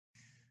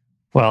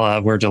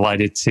Well, we're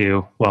delighted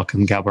to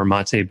welcome Gabor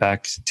Maté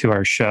back to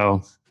our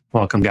show.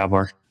 Welcome,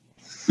 Gabor.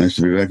 Nice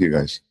to be back, you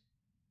guys.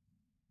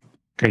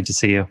 Great to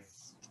see you.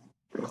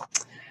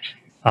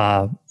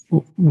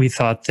 We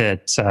thought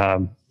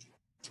that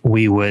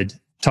we would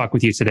talk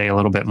with you today a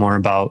little bit more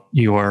about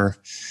your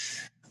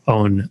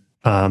own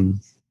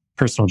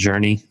personal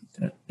journey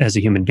as a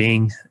human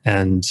being.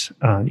 And,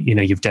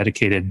 you've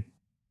dedicated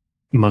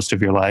most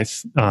of your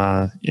life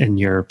in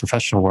your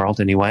professional world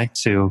anyway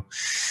to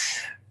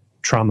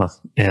trauma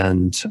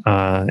and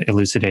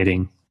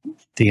elucidating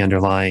the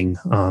underlying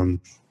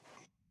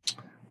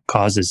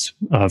causes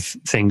of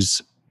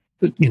things,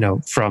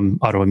 from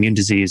autoimmune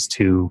disease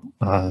to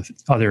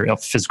other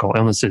physical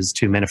illnesses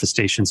to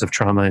manifestations of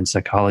trauma in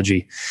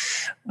psychology.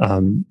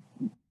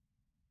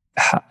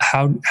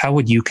 How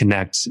would you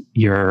connect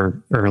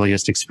your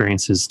earliest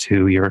experiences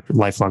to your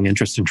lifelong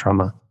interest in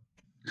trauma?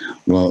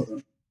 Well,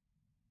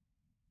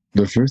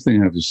 the first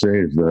thing I have to say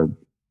is that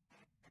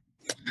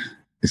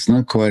it's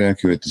not quite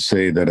accurate to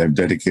say that I've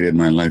dedicated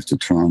my life to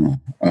trauma.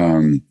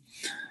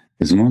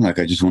 It's more like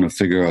I just want to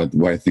figure out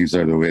why things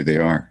are the way they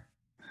are.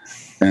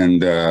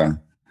 And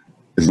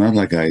it's not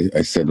like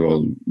I said,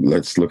 well,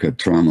 let's look at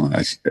trauma.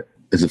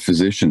 As a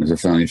physician, as a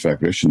family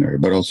practitioner,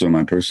 but also in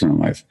my personal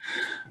life,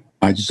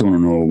 I just want to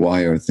know,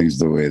 why are things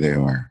the way they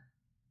are?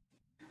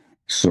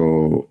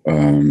 So,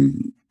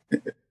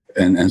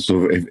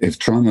 so if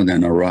trauma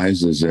then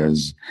arises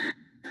as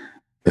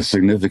a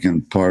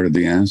significant part of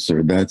the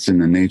answer, that's in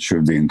the nature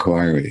of the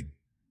inquiry.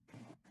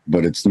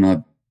 But it's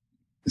not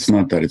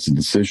that it's a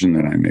decision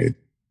that I made.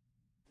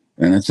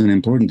 And that's an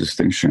important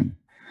distinction,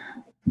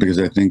 because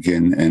I think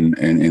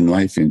in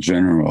life in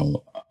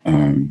general,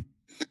 and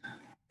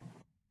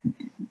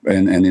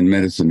in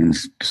medicine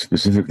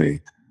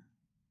specifically,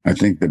 I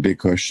think the big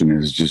question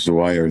is just,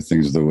 why are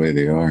things the way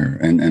they are?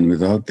 And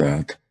without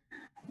that,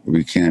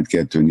 we can't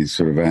get to any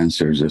sort of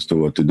answers as to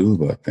what to do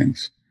about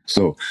things.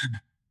 So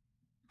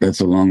that's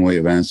a long way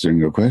of answering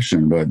your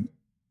question, but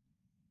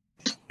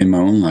in my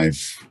own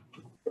life,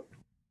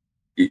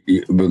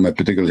 with my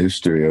particular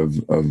history of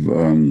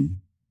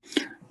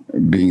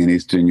being an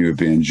Eastern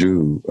European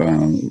Jew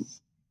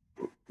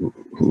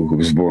who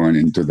was born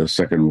into the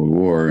Second World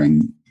War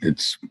and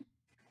its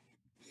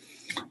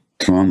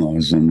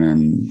traumas, and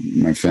then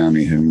my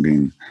family having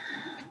been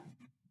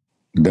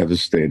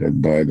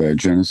devastated by the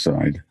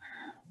genocide,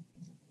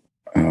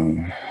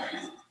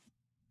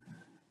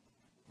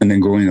 and then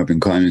growing up in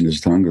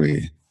communist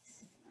Hungary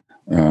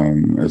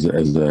as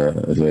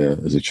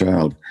a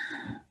child.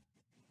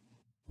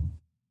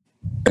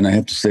 And I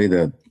have to say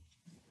that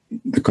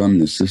the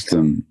communist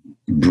system,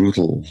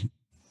 brutal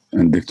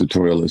and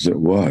dictatorial as it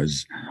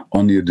was,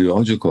 on the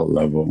ideological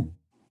level,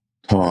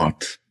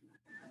 taught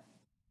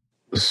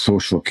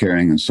social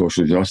caring and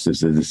social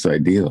justice as its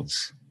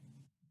ideals.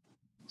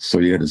 So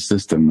you had a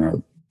system that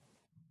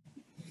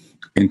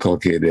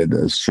inculcated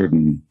a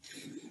certain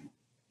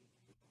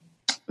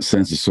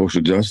sense of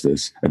social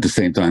justice at the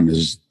same time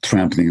as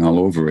trampling all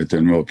over it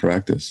in real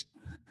practice.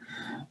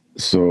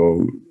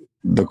 So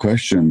the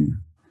question,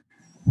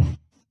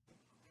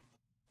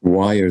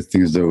 why are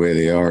things the way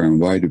they are, and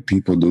why do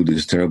people do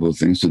these terrible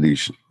things to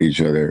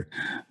each other,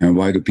 and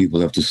why do people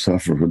have to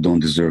suffer who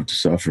don't deserve to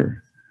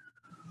suffer?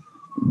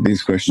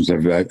 These questions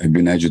have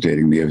been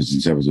agitating me ever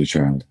since I was a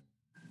child.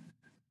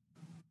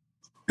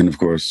 And of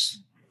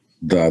course,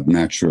 that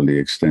naturally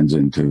extends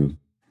to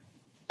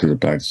the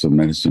practice of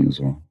medicine as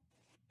well.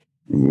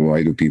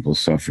 Why do people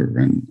suffer,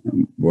 and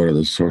what are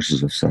the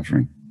sources of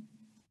suffering?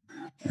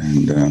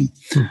 And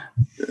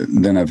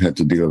then I've had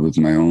to deal with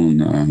my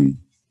own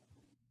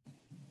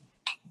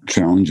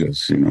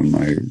challenges.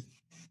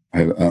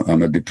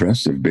 I'm a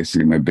depressive.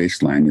 Basically, my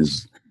baseline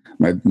is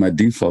my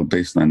default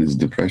baseline is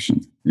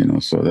depression.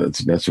 So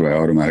that's where I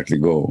automatically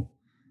go.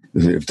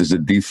 If there's a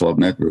default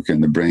network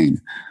in the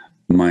brain,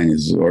 mine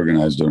is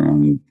organized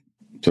around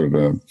sort of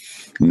a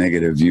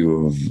negative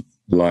view of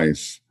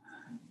life,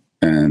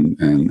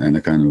 and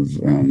a kind of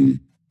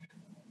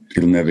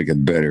it'll never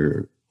get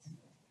better.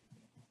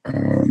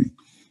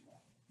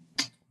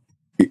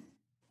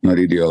 Not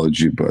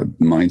ideology, but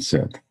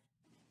mindset.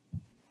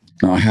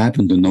 Now, I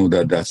happen to know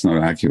that that's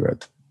not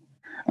accurate.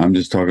 I'm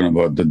just talking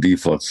about the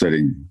default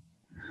setting.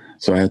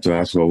 So I had to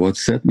ask, well, what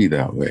set me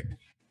that way?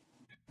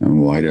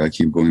 And why do I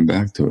keep going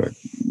back to it,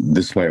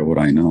 despite what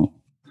I know?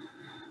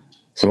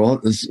 So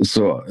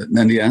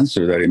then the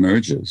answer that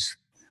emerges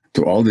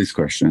to all these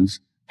questions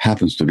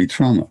happens to be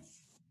trauma.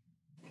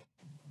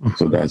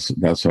 So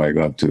that's how I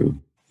got to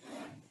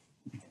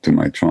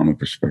my trauma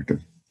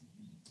perspective.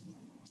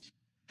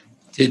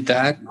 Did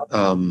that,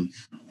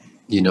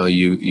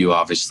 you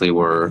obviously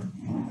were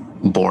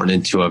born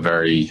into a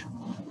very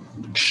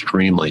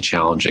extremely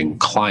challenging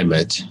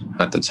climate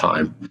at the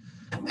time.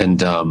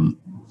 And I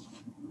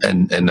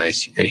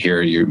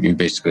hear you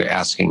basically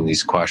asking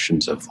these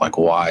questions of like,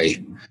 why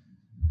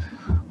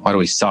do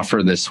we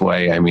suffer this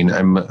way? I mean,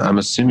 I'm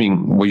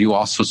assuming, were you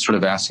also sort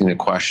of asking the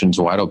questions,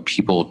 why do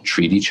people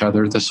treat each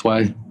other this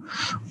way?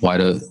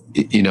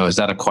 Is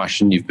that a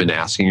question you've been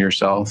asking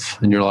yourself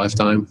in your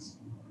lifetime?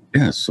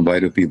 Yes. So why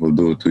do people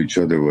do to each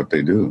other what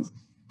they do?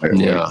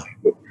 Yeah.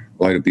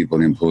 Why do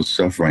people impose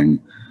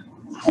suffering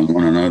on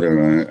one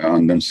another,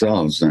 on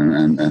themselves,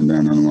 and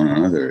then on one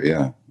another?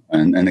 Yeah.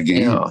 And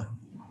again, Yeah.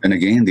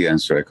 the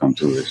answer I come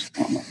to is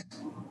trauma.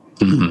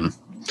 Mm-hmm.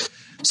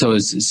 So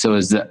is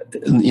that,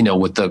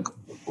 with the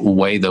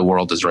way the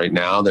world is right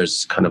now,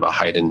 there's kind of a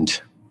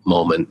heightened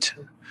moment,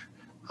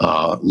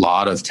 a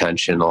lot of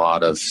tension, a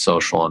lot of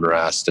social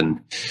unrest, and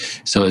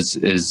so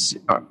is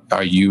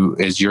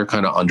your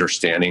kind of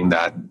understanding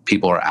that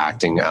people are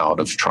acting out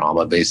of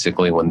trauma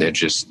basically when they're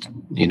just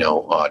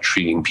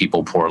treating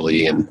people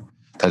poorly, and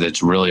that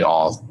it's really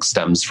all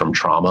stems from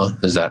trauma?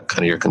 Is that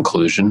kind of your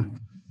conclusion?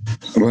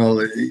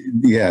 Well,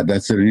 yeah,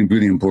 that's a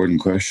really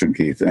important question,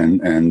 Keith,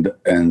 and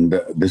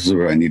this is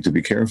where I need to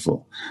be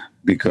careful,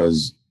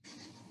 because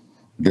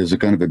there's a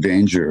kind of a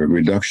danger of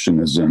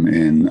reductionism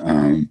in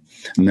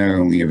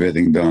narrowing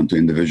everything down to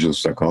individual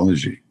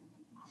psychology.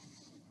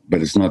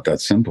 But it's not that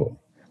simple.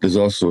 There's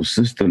also a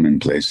system in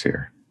place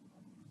here.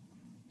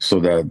 So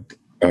that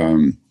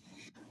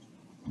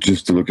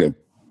just to look at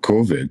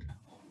COVID,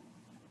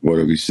 what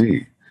do we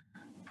see?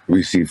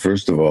 We see,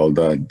 first of all,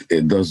 that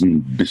it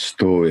doesn't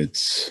bestow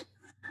its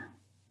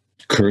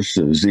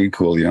curses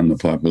equally on the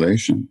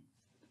population,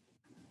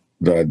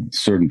 that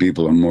certain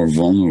people are more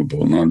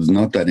vulnerable. Now, it's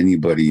not that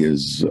anybody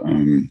is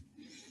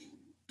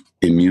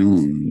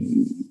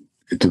immune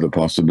to the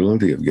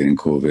possibility of getting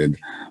COVID,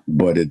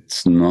 but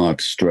it's not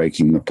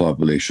striking the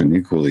population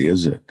equally,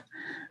 is it?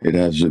 It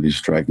has to be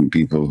striking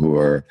people who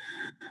are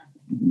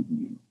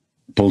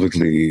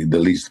politically the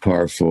least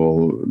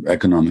powerful,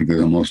 economically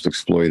the most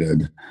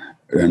exploited,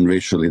 and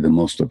racially the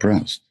most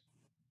oppressed.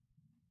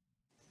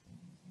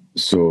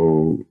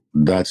 So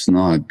that's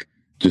not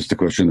just a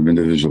question of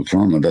individual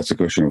trauma. That's a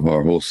question of how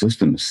our whole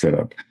system is set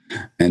up.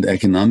 And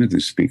economically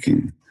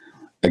speaking,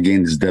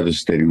 again, it's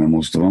devastating the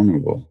most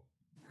vulnerable.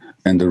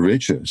 And the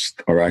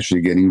richest are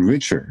actually getting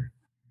richer,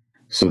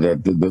 so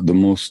that the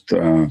most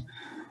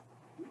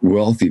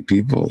wealthy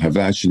people have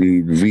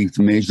actually reaped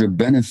major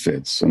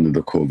benefits under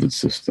the COVID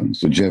system.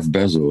 So Jeff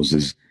Bezos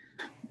is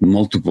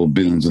multiple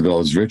billions of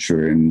dollars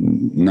richer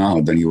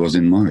now than he was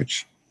in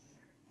March.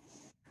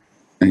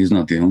 And he's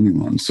not the only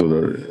one. So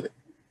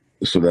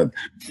that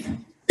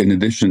in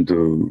addition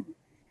to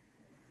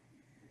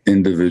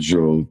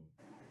individual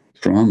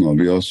trauma,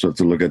 we also have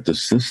to look at the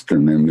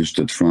system in which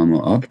the trauma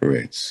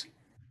operates.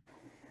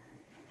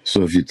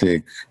 So if you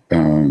take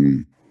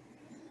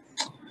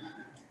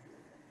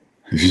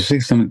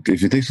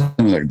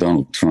something like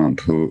Donald Trump,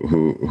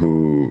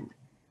 who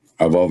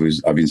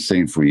I've been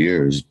saying for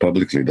years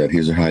publicly that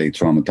he's a highly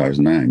traumatized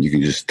man. You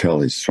can just tell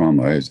his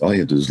trauma. All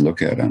you have to do is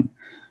look at him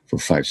for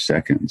 5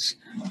 seconds,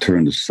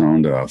 turn the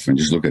sound off, and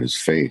just look at his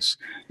face.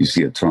 You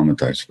see a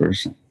traumatized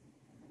person.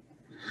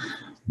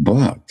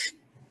 But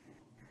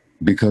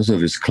because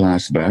of his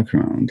class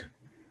background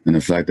and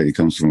the fact that he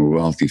comes from a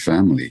wealthy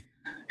family,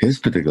 his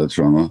particular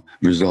trauma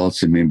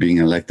results in him being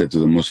elected to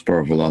the most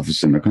powerful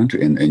office in the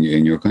country,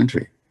 in your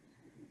country.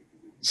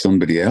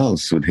 Somebody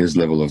else with his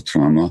level of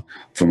trauma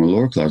from a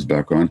lower class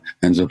background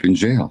ends up in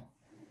jail.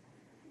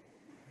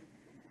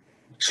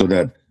 So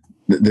that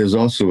there's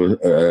also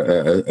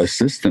a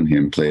system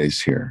in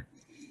place here.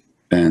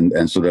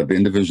 And so that the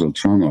individual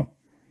trauma,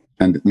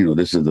 and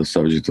this is the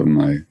subject of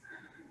my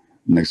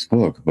next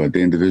book, but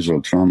the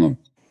individual trauma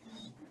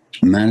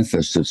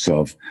manifests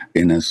itself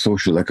in a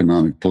social,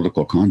 economic,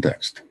 political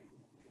context.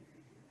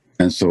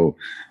 And so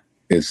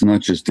it's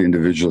not just the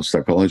individual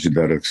psychology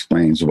that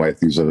explains why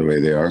things are the way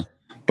they are,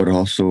 but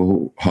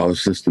also how a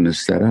system is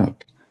set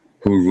up,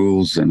 who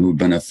rules and who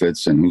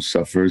benefits and who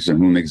suffers and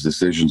who makes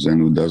decisions and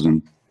who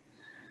doesn't.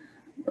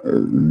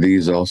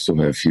 These also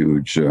have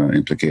huge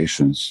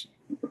implications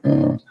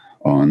on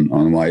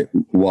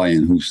why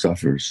and who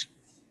suffers.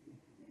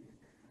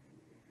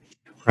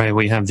 Right.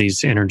 We have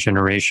these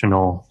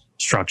intergenerational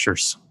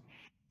structures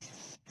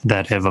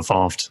that have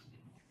evolved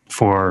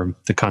for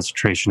the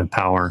concentration of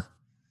power,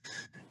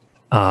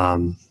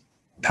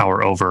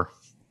 power over.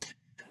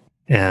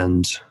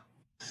 And,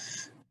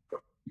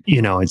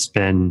 it's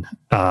been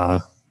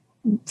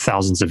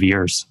thousands of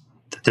years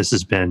that this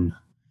has been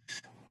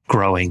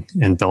growing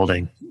and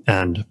building.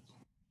 And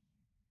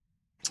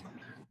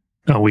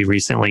we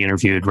recently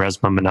interviewed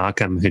Resma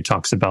Menachem, who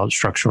talks about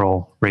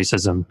structural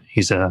racism.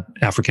 He's a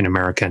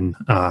African-American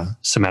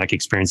somatic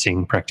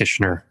experiencing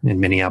practitioner in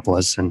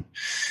Minneapolis. And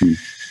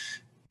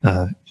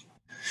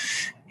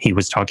he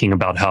was talking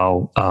about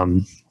how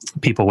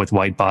people with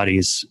white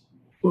bodies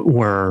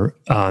were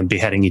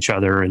beheading each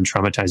other and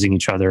traumatizing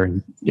each other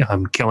and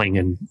killing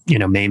and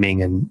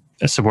maiming and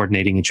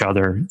subordinating each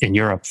other in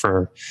Europe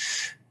for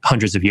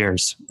hundreds of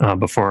years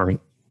before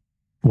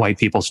white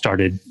people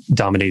started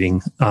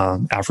dominating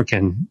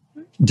African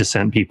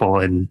descent people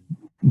in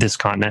this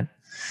continent.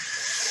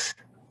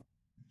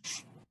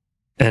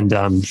 And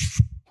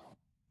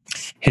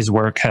his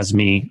work has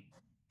me,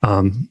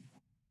 I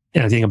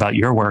think about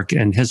your work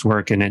and his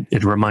work, and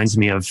it reminds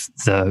me of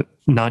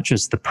not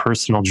just the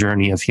personal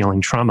journey of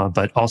healing trauma,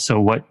 but also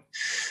what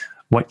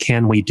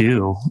can we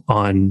do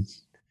on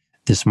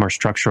this more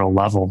structural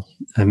level.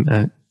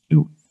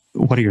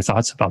 What are your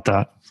thoughts about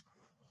that?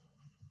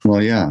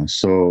 Well, yeah.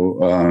 So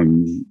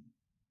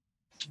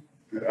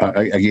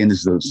again,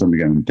 this is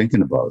something I'm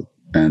thinking about,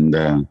 and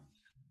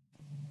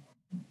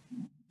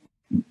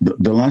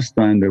the last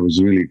time there was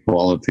really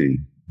equality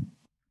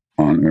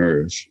on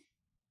Earth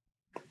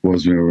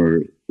was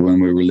when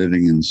we were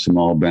living in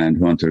small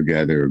band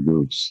hunter-gatherer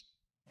groups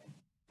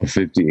of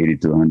 50, 80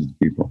 to 100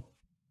 people,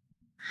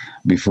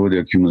 before the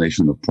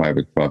accumulation of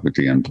private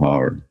property and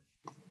power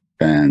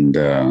and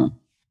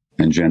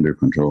gender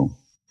control.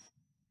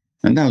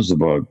 And that was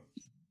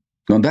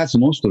that's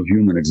most of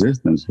human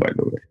existence, by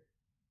the way.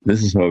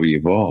 This is how we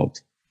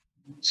evolved,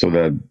 so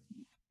that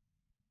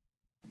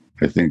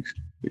I think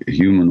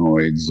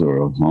humanoids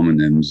or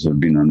homonyms have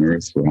been on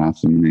Earth for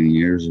 500,000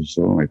 years or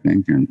so, I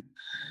think. And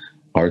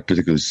our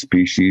particular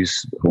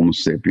species, Homo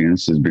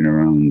sapiens, has been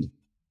around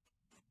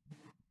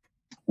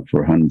for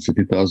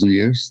 150,000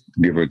 years,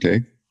 give or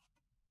take.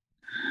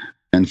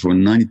 And for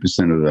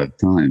 90% of that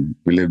time,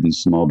 we lived in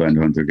small band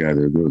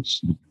hunter-gatherer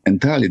groups,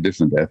 entirely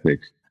different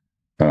ethic,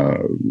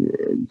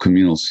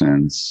 communal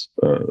sense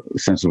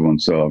of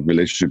oneself,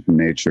 relationship to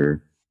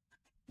nature,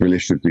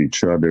 relationship to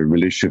each other,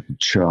 relationship to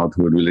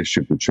childhood,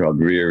 relationship to child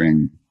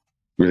rearing,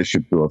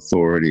 relationship to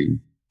authority.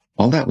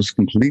 All that was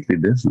completely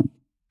different.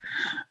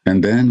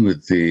 And then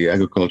with the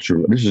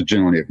agriculture, this is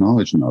generally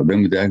acknowledged now,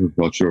 then with the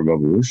agricultural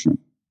revolution,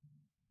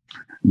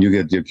 you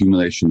get the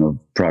accumulation of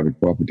private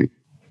property.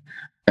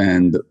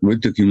 And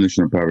with the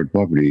accumulation of private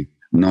property,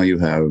 now you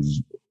have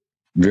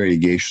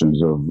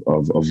variegations of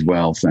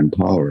wealth and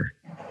power.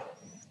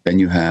 And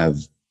you have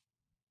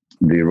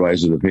the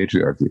rise of the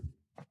patriarchy.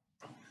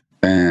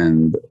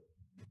 And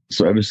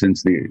so ever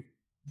since the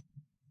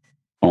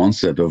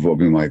onset of what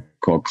we might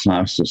call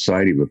class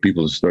society, where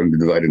people are starting to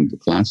divide into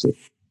classes,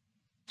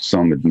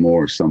 some with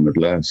more, some with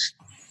less,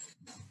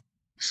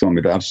 some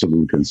with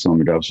absolute and some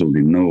with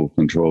absolutely no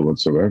control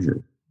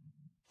whatsoever,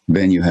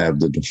 then you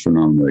have the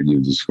phenomena you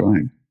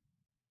described.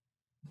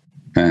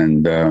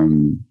 And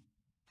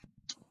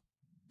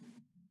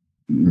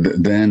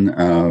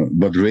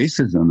but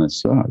racism as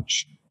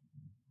such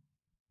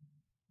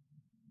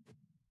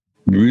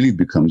really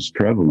becomes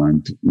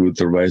prevalent with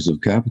the rise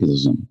of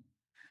capitalism.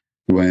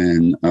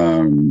 When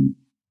and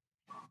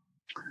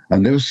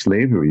there was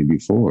slavery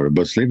before,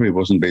 but slavery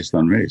wasn't based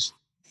on race.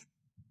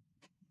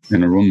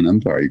 In a Roman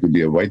Empire, you could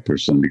be a white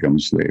person and become a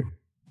slave.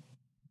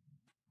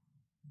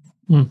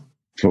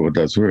 For what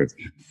that's worth.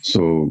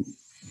 So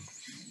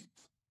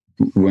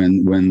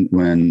when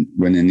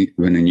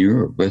in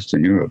Europe,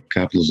 Western Europe,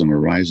 capitalism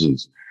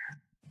arises,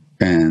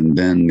 and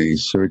then the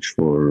search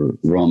for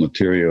raw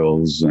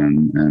materials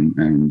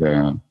and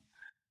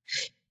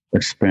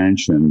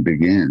expansion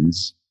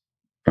begins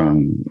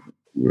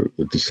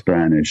with the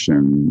Spanish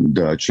and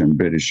Dutch and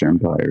British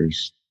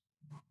empires,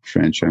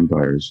 French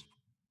empires,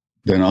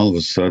 then all of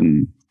a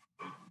sudden,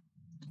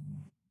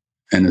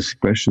 and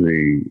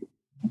especially,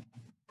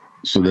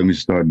 so then we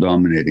start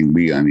dominating,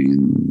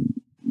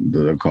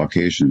 the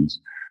Caucasians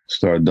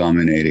start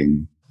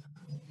dominating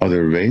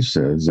other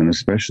races, and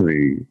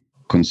especially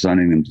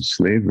consigning them to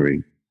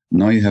slavery.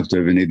 Now you have to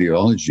have an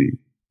ideology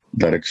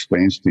that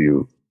explains to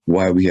you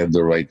why we have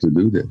the right to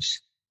do this.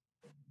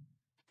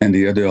 And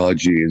the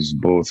ideology is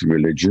both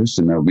religious,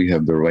 and that we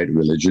have the right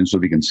religion, so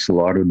we can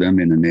slaughter them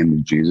in the name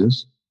of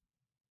Jesus.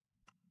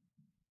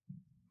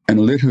 And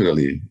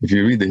literally, if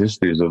you read the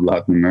histories of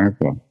Latin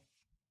America,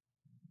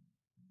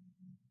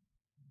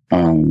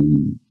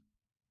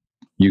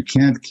 you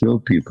can't kill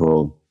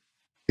people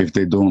if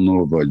they don't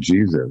know about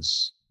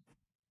Jesus.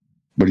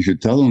 But if you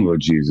tell them about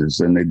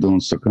Jesus and they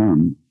don't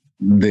succumb,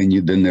 then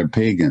they're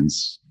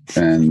pagans,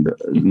 and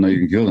now you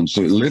can kill them.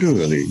 So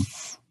literally,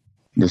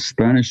 the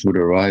Spanish would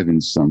arrive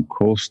in some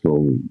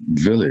coastal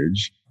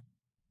village,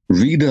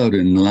 read out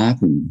in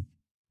Latin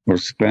or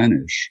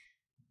Spanish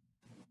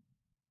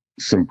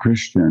some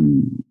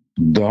Christian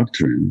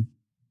doctrine,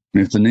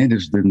 and if the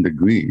natives didn't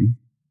agree,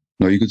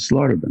 no, you could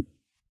slaughter them.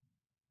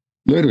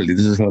 Literally,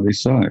 this is how they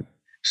saw it.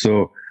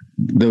 So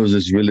there was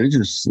this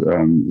religious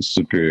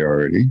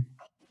superiority,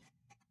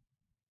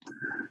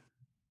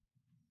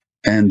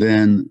 and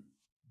then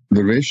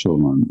the racial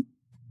one,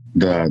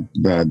 that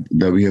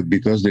we have,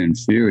 because they're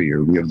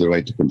inferior, we have the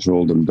right to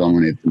control them,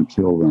 dominate them,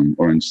 kill them,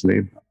 or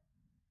enslave them.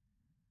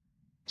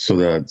 So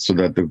that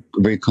the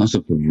very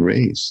concept of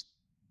race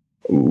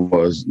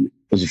was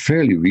a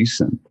fairly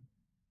recent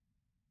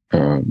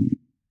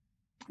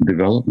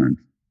development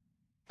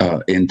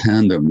in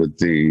tandem with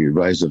the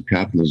rise of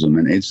capitalism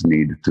and its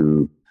need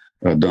to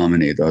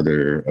dominate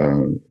other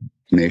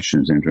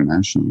nations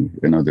internationally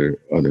and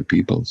other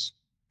peoples.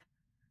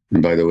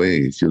 And by the way,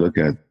 if you look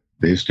at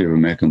the history of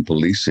American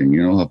policing,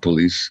 you know how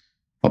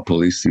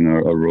policing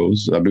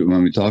arose. I mean,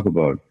 when we talk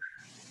about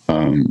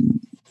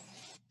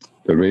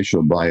the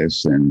racial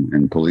bias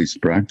in police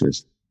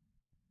practice,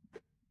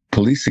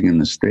 policing in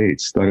the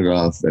States started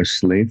off as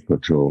slave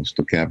patrols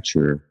to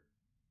capture,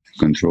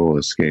 control,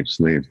 escape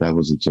slaves. That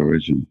was its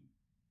origin.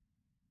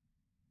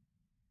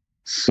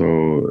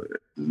 So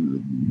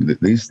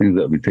these things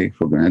that we take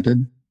for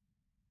granted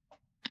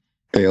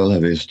they all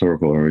have a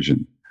historical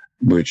origin,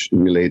 which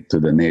relate to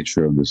the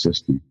nature of the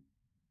system.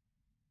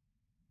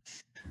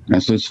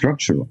 And so it's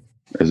structural,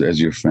 as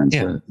your friend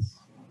said.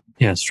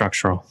 Yeah,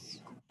 structural.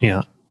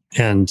 Yeah.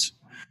 And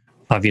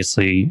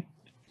obviously,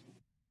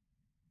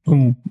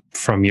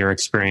 from your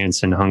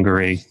experience in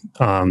Hungary,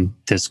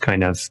 this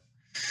kind of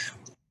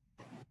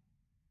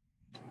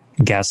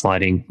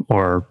gaslighting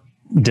or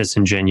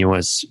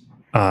disingenuous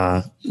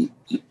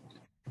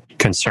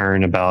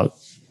concern about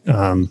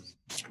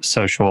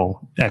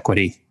social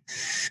equity,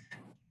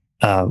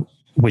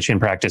 which in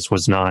practice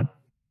was not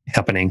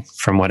happening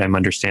from what I'm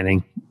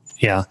understanding.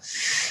 Yeah.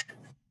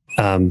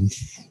 And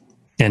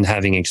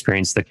having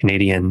experienced the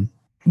Canadian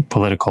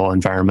political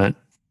environment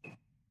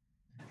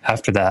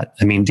after that,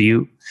 I mean,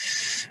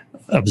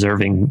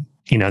 observing,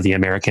 the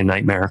American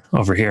nightmare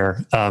over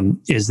here,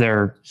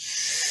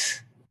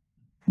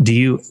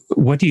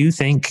 what do you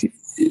think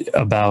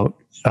about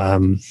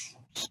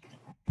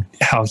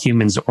how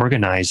humans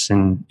organize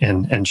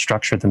and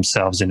structure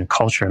themselves in a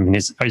culture? I mean,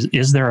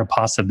 is there a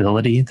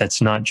possibility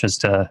that's not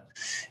just a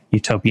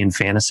utopian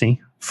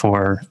fantasy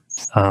for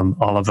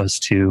all of us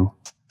to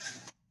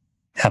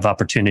have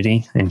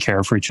opportunity and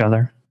care for each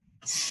other?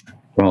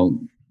 Well,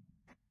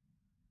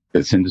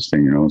 it's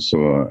interesting,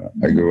 so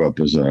I grew up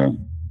as a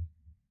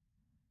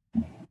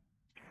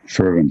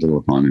fervent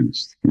little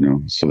communist,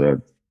 so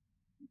that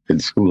in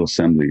school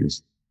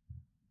assemblies,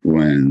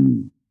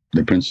 when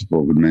the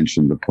principal would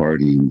mention the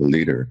party and the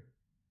leader,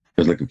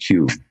 there's like a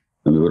queue,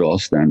 and we would all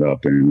stand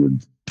up and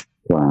would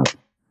clap.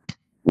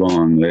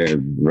 Long live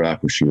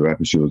Rákosi.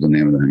 Rákosi was the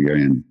name of the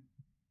Hungarian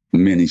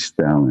mini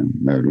Stalin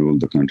that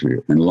ruled the country,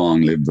 and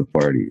long live the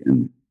party.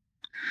 And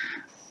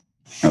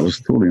I was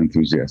totally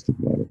enthusiastic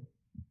about it.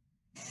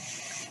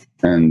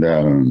 And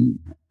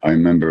I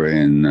remember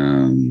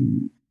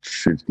in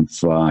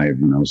 55,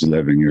 when I was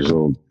 11 years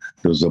old,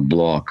 there was a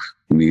block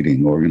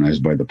meeting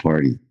organized by the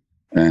party.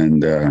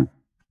 And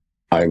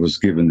I was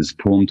given this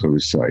poem to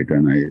recite,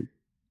 and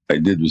I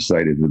did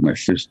recite it with my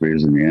fist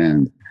raised in the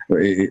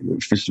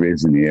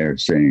air,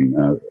 saying,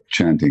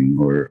 chanting,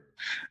 or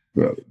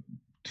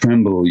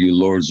tremble, you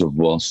lords of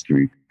Wall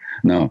Street.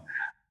 Now,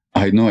 I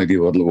had no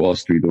idea what Wall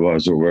Street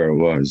was or where it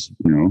was,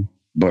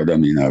 but I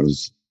mean, I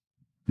was,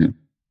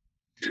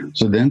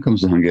 So then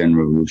comes the Hungarian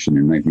Revolution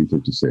in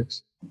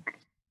 1956,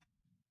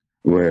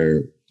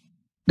 where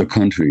the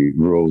country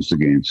rose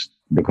against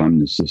the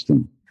communist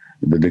system,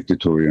 the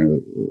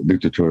dictatorial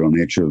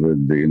nature of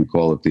it, the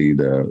inequality,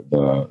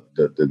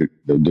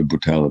 the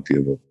brutality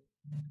of it,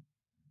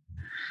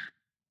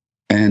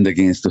 and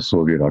against the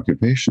Soviet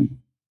occupation.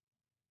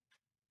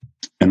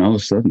 And all of a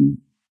sudden,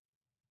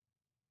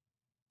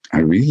 I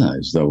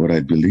realized that what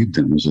I believed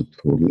in was a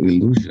total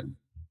illusion,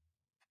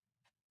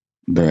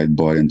 that I'd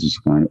bought into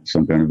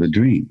some kind of a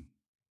dream,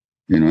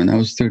 and I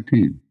was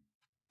 13.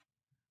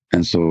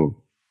 And so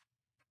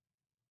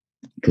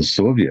the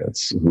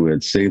Soviets, who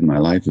had saved my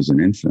life as an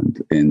infant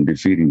in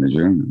defeating the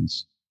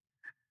Germans,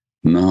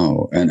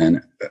 now,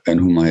 and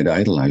whom I had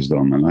idolized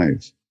all my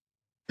life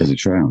as a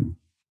child,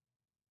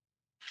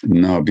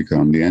 now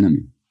become the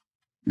enemy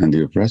and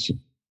the oppressor.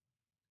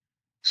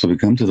 So we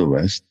come to the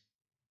West,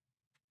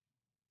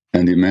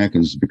 and the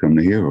Americans become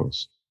the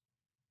heroes.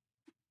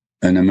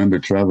 And I remember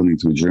traveling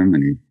through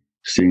Germany,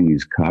 seeing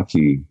these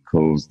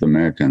khaki-clothed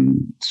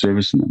American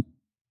servicemen,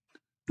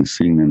 and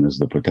seeing them as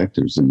the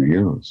protectors and the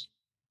heroes.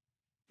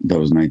 That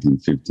was early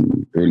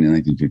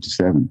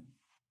 1957.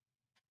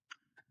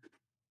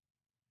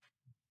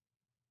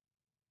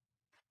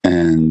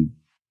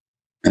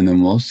 And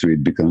then Wall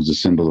Street becomes the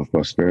symbol of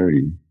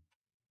prosperity,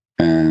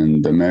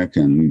 and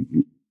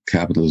American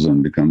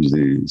capitalism becomes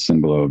the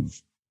symbol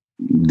of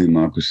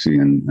democracy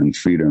and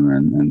freedom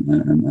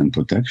and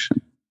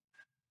protection.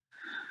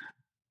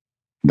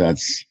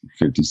 That's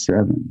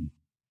 57.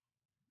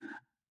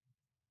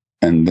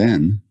 And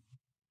then,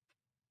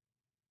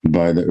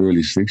 by the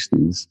early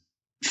 60s,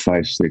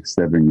 5, 6,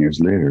 7 years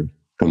later,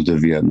 comes the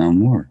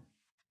Vietnam War.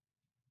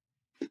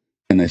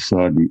 And I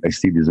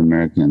see these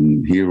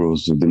American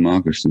heroes of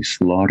democracy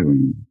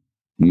slaughtering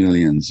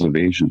millions of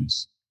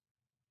Asians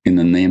in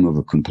the name of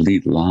a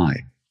complete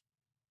lie.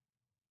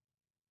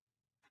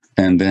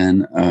 And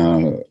then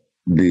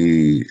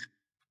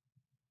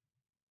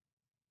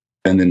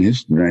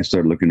history, I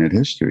started looking at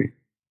history,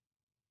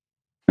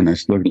 and I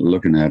started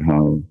looking at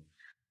how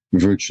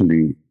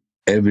virtually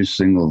every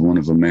single one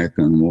of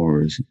American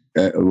wars,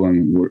 there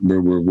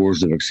were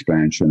wars of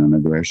expansion and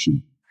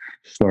aggression,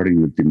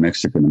 starting with the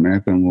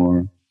Mexican-American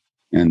War,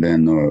 and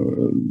then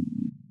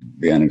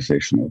the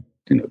annexation of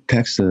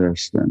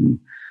Texas, and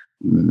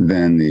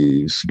then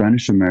the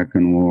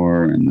Spanish-American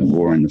War, and the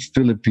war in the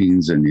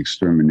Philippines, and the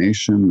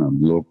extermination of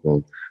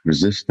local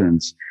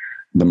resistance,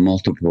 the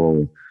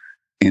multiple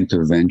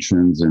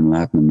interventions in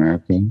Latin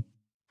America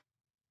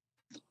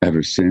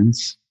ever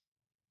since,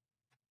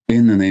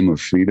 in the name of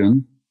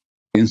freedom,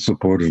 in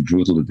support of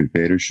brutal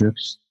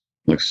dictatorships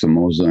like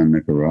Somoza in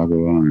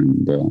Nicaragua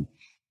and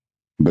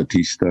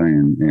Batista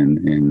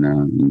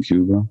in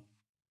Cuba.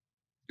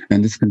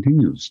 And this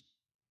continues.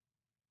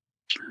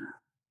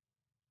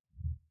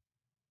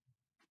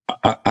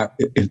 I'm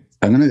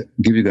going to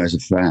give you guys a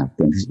fact,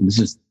 and this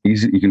is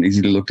easy. You can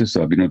easily look this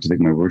up. You don't have to take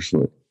my word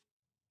for it.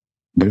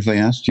 But if I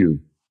asked you,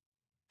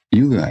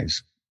 you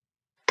guys,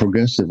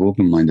 progressive,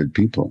 open-minded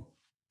people,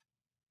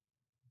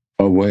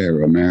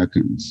 aware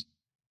Americans,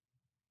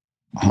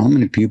 how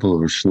many people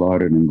were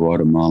slaughtered in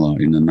Guatemala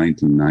in the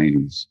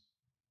 1990s?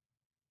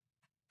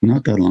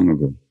 Not that long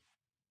ago,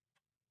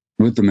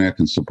 with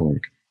American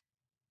support.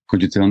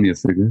 Could you tell me a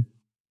figure?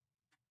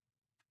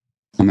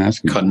 I'm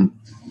asking. Couldn't.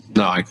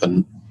 No, I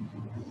couldn't.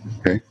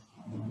 Okay.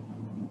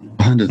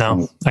 100,000.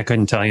 No, I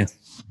couldn't tell you.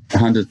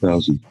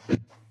 100,000.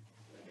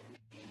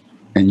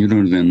 And you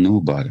don't even know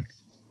about it.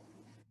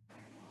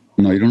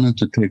 No, you don't have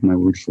to take my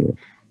word for it.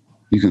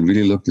 You can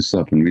really look this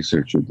up and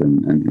research it.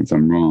 And if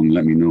I'm wrong,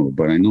 let me know.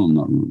 But I know I'm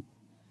not wrong.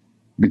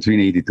 Between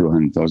 80 to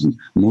 100,000,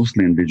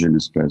 mostly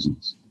indigenous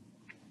presence.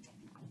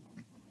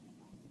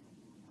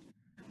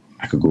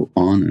 I could go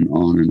on and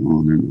on and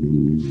on and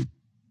on.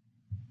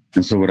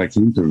 And so what I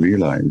came to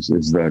realize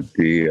is that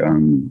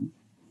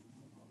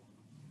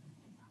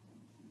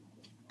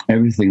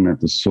everything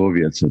that the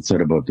Soviets had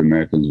said about the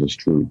Americans was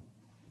true.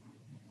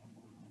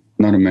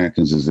 Not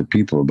Americans as a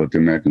people, but the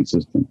American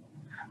system,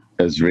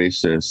 as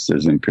racists,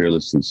 as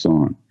imperialists, and so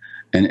on.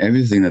 And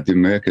everything that the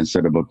Americans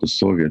said about the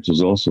Soviets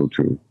was also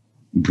true.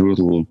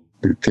 Brutal,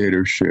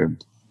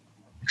 dictatorship,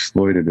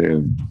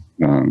 exploitative,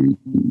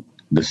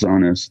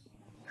 dishonest.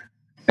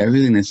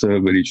 Everything they said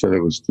about each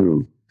other was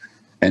true.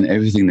 And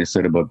everything they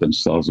said about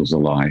themselves was a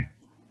lie.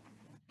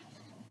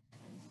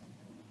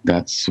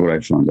 That's what I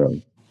found out.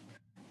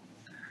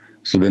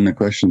 So then the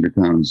question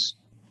becomes,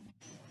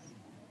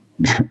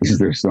 is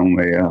there some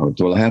way out?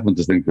 Well, I happen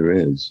to think there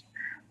is.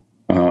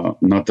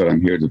 Not that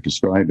I'm here to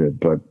prescribe it,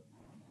 but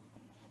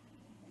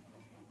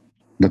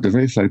the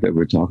very fact that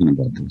we're talking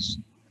about this,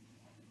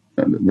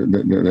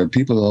 the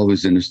people are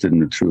always interested in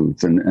the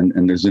truth,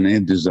 and there's an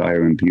innate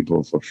desire in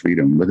people for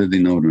freedom, whether they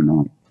know it or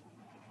not.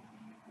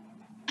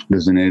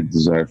 There's an innate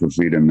desire for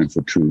freedom and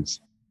for truth.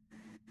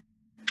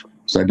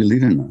 So I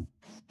believe in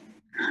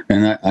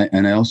that.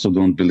 And I also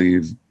don't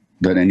believe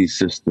that any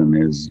system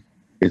is,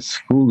 it's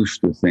foolish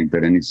to think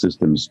that any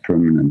system is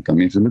permanent. I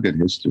mean, if you look at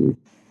history,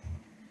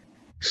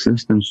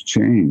 systems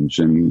change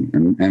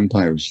and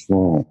empires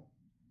fall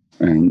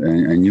and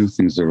new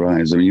things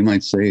arise. I mean, you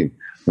might say,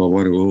 well,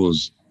 what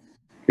arose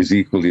is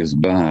equally as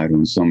bad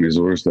and some is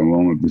worse than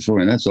one before,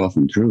 and that's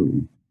often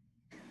true.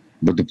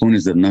 But the point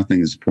is that nothing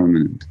is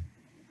permanent.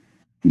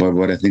 But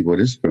what I think what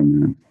is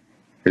permanent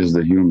is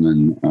the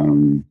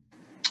human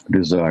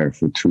desire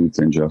for truth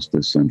and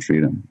justice and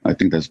freedom. I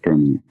think that's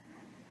permanent.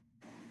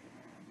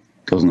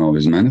 It doesn't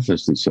always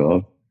manifest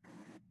itself,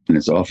 and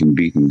it's often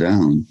beaten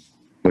down,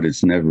 but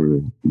it's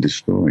never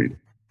destroyed.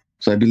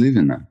 So I believe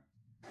in that.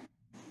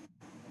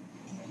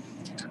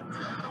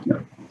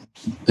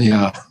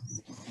 Yeah.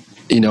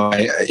 You know,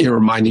 it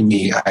reminded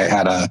me, I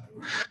had a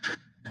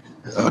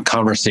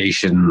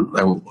conversation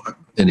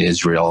in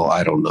Israel,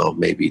 I don't know,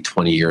 maybe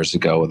 20 years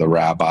ago with a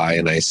rabbi.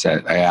 And I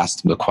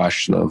asked him the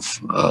question of,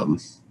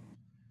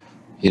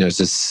 you know,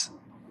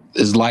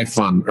 is life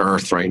on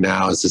earth right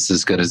now, is this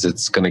as good as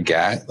it's going to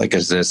get? Like,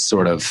 is this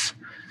sort of,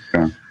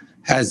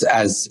 is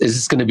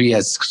this going to be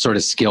as sort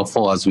of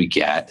skillful as we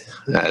get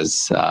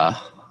as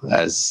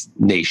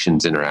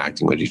nations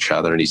interacting with each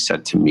other? And he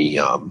said to me,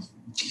 you know,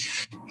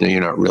 you're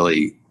not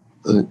really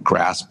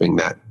grasping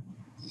that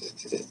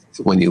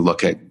when you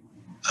look at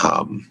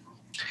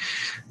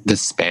the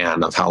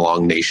span of how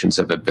long nations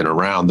have been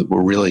around, that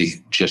we're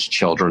really just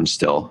children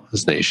still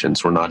as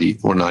nations. We're not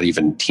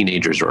even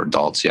teenagers or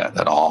adults yet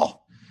at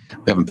all.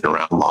 We haven't been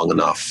around long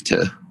enough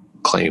to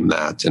claim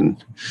that.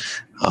 And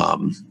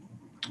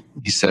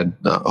he said,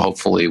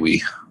 hopefully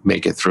we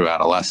make it through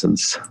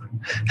adolescence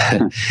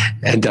and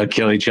don't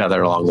kill each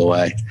other along the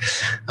way.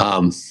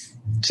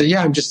 So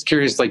yeah, I'm just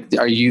curious, like,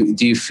 do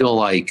you feel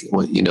like,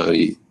 you know,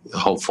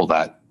 hopeful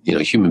that, you know,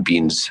 human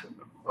beings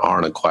are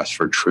on a quest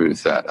for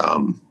truth, that,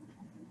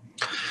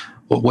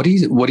 what do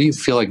you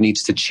feel like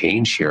needs to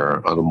change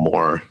here on a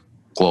more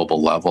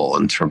global level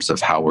in terms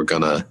of how we're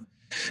going to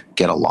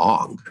get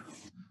along?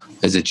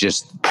 Is it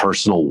just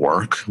personal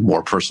work?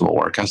 More personal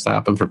work has to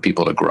happen for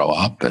people to grow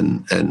up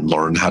and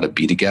learn how to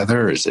be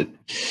together? Or is it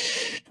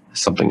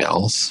something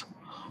else?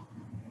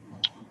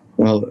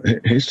 Well,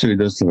 history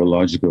does have a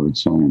logic of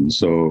its own.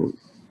 So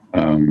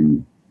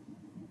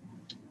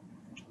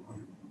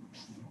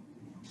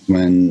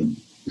when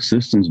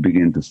systems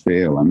begin to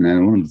fail, I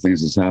mean, one of the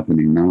things that's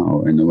happening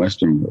now in the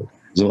Western world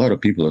is a lot of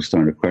people are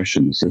starting to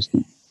question the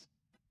system.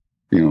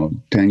 You know,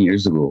 10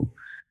 years ago,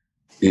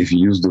 if you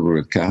used the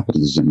word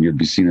capitalism, you'd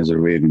be seen as a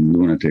raving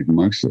lunatic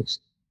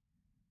Marxist.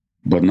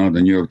 But now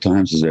the New York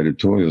Times has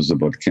editorials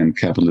about, can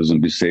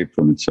capitalism be saved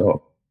from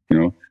itself? You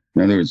know,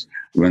 in other words,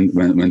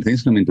 when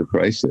things come into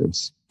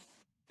crisis,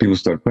 people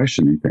start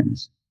questioning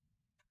things.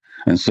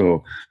 And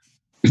so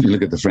if you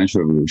look at the French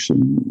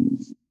Revolution,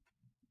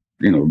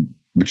 you know,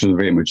 which was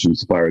very much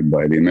inspired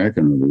by the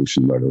American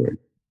Revolution, by the way.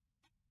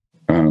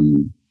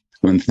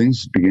 When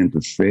things begin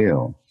to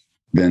fail,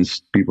 then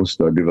people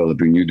start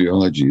developing new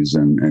ideologies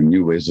and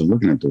new ways of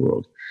looking at the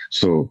world.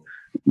 So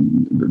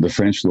the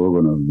French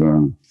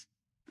slogan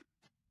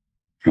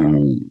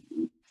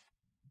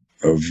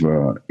of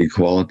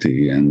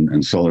equality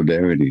and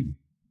solidarity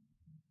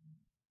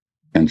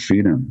and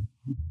freedom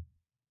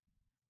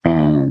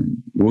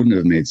wouldn't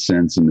have made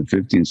sense in the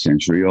 15th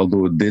century,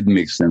 although it did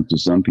make sense to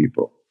some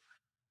people,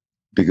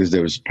 because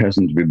there was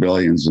peasant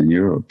rebellions in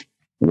Europe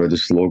where the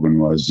slogan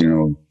was,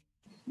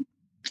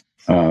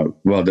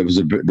 well, there was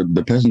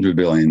the peasant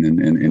rebellion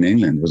in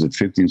England was the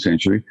 15th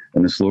century,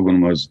 and the slogan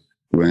was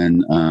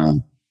when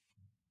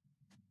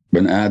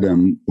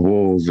Adam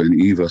wove and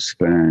Eva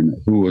span,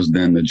 who was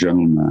then the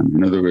gentleman?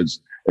 In other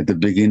words, at the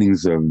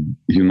beginnings of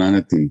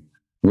humanity,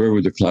 where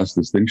were the class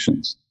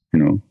distinctions?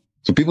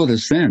 So people had a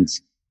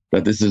sense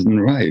that this isn't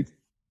right.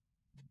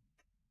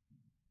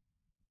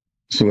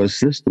 So as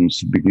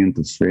systems begin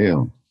to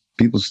fail,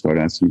 people start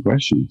asking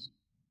questions,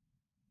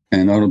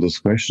 and out of those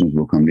questions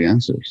will come the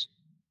answers.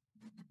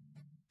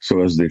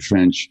 So as the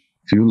French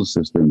feudal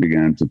system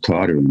began to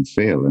totter and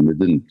fail, and it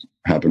didn't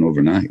happen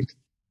overnight,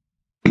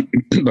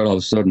 but all of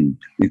a sudden,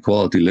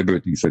 equality,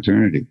 liberty,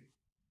 fraternity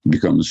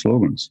become the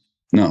slogans.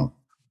 Now,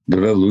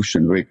 the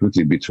revolution very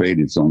quickly betrayed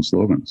its own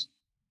slogans,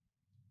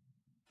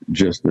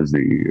 just as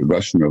the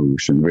Russian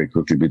Revolution very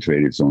quickly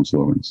betrayed its own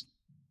slogans.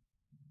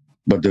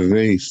 But the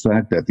very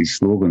fact that these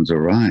slogans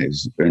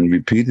arise and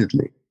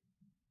repeatedly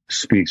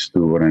speaks to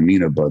what I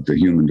mean about the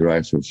human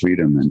drive for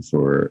freedom and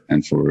for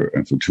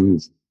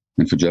truth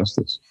and for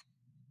justice.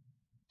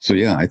 So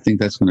yeah, I think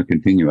that's going to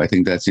continue. I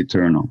think that's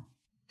eternal.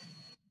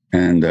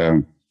 And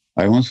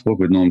I once spoke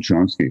with Noam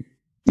Chomsky.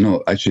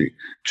 No, actually,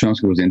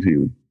 Chomsky was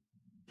interviewed,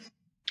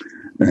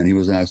 and he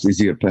was asked, "Is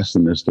he a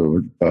pessimist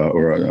or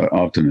an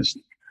optimist?"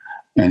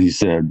 And he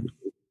said,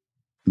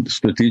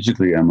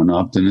 "Strategically, I'm an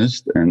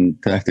optimist,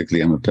 and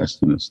tactically, I'm a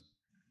pessimist,"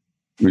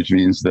 which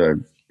means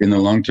that in the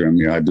long term,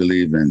 yeah, I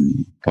believe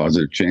in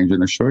positive change. In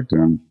the short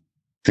term,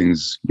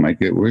 things might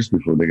get worse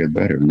before they get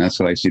better, and that's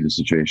how I see the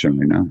situation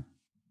right now.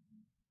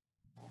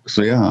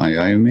 So yeah,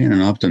 I remain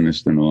an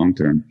optimist in the long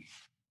term.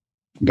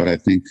 But I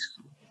think,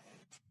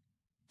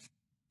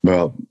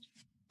 well,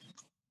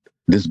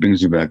 this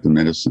brings you back to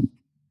medicine.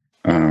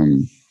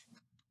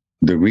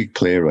 The Greek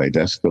playwright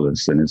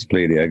Aeschylus, in his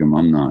play The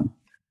Agamemnon,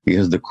 he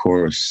has the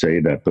chorus say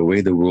that the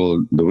way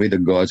the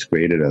gods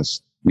created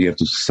us, we have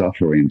to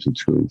suffer into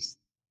truth.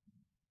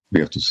 We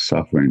have to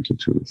suffer into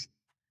truth.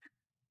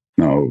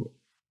 Now,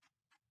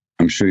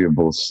 I'm sure you've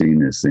both seen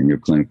this in your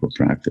clinical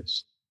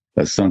practice,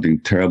 that something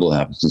terrible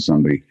happens to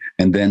somebody,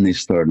 and then they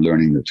start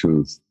learning the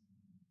truth.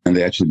 And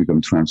they actually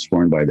become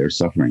transformed by their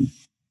suffering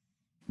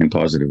in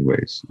positive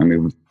ways. I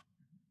mean,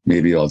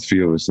 maybe all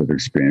three of us have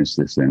experienced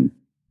this in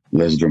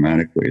less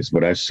dramatic ways,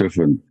 but I've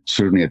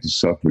certainly had to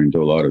suffer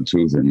into a lot of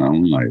truth in my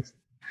own life.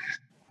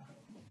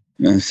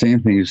 And the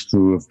same thing is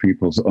true of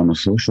people on a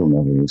social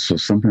level. So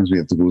sometimes we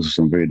have to go through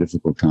some very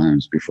difficult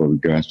times before we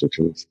grasp the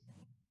truth.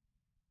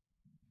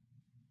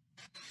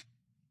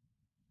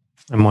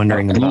 I'm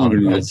wondering about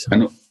it. I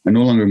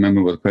no longer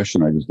remember what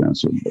question I just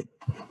answered, but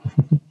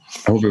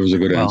I hope it was a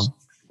good answer.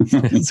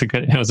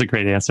 It was a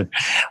great answer.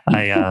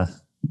 I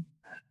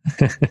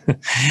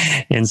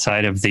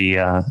inside of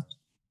the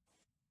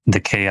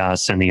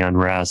chaos and the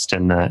unrest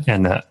and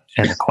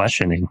the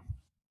questioning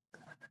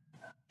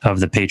of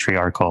the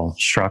patriarchal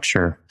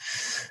structure,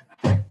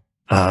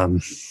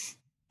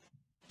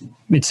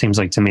 it seems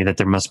like to me that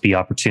there must be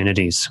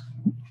opportunities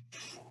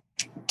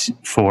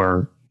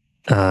for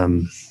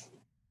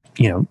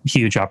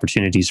huge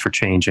opportunities for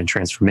change and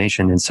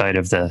transformation inside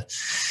of the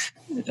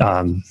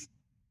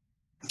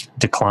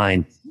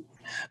decline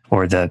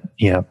or the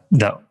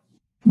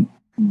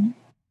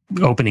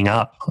opening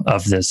up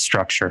of this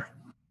structure.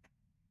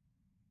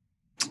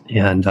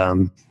 And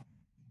I'm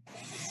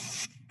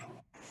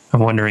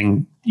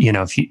wondering,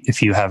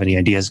 if you have any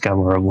ideas,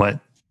 Gabor, of what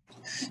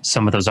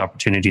some of those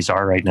opportunities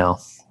are right now.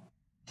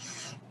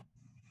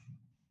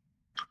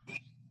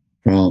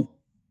 Well,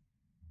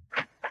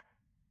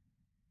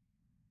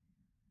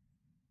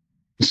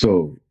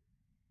 so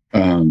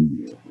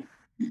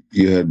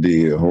you had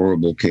the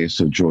horrible case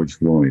of George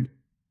Floyd.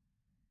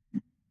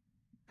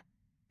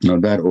 Now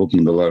that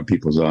opened a lot of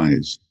people's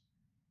eyes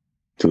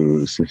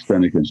to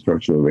systemic and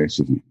structural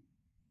racism.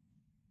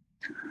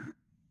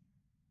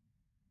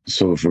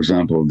 So, for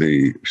example,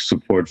 the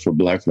support for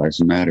Black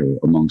Lives Matter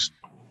amongst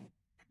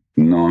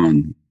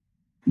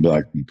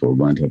non-Black people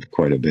went up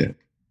quite a bit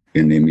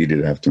in the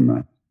immediate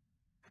aftermath.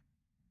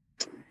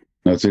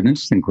 Now, it's an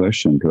interesting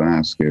question to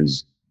ask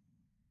is,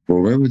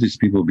 well, where were these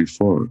people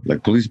before?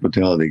 Like police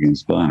brutality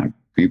against Black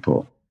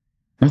people.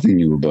 Nothing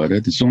new about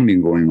it. It's only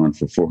been going on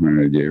for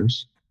 400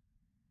 years.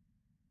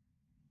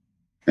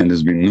 And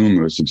there's been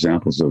numerous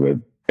examples of it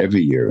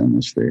every year in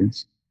the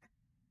States.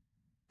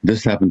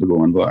 This happened to go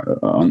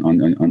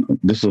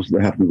this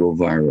happened to go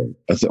viral.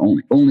 That's the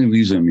only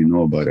reason we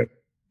know about it,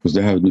 because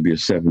there happened to be a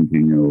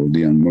 17-year-old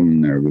young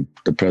woman there with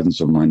the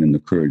presence of mind and the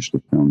courage to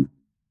film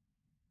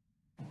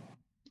it.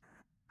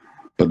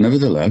 But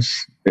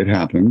nevertheless, it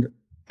happened,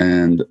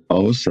 and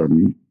all of a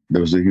sudden,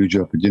 there was a huge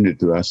opportunity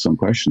to ask some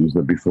questions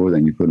that before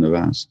then you couldn't have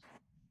asked,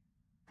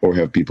 or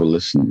have people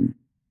listen.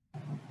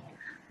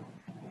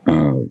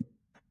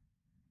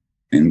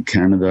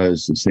 Canada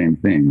is the same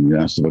thing. You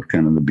asked about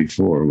Canada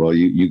before. Well,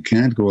 you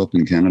can't grow up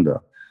in Canada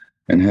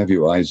and have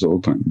your eyes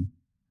open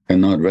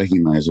and not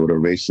recognize what a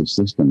racist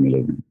system you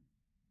live in.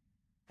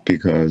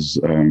 Because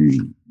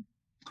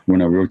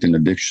when I worked in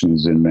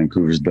addictions in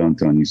Vancouver's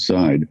downtown east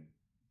side,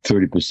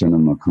 30%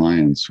 of my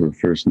clients were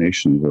First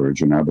Nations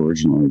origin,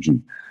 Aboriginal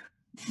origin.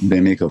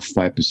 They make up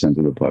 5%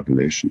 of the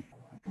population.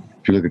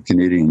 If you look at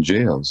Canadian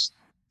jails,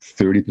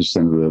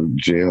 30% of the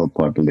jail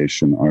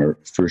population are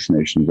First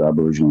Nations,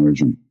 Aboriginal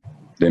origin.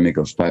 They make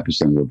up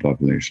 5% of the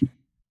population.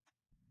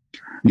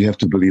 You have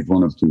to believe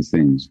one of two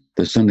things.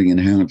 There's something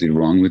inherently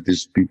wrong with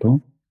these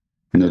people.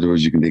 In other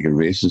words, you can take a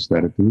racist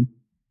attitude,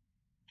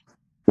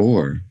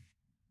 or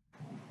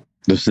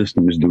the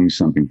system is doing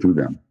something to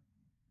them.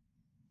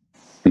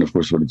 And of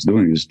course, what it's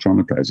doing is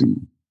traumatizing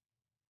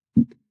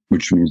them,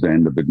 which means they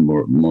end up with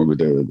more with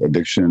their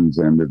addictions,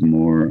 and with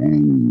more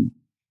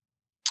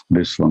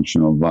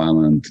dysfunctional,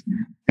 violent,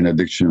 and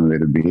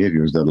addiction-related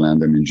behaviors that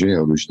land them in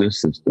jail, which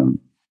this system,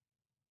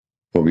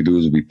 what we do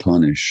is we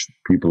punish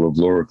people of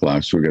lower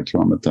class who get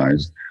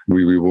traumatized.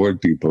 We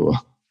reward people,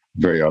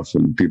 very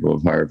often people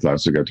of higher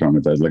class who get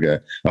traumatized, like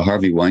a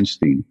Harvey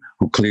Weinstein,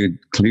 who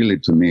clearly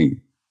to me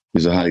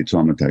is a highly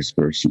traumatized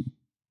person.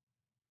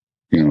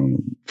 You know,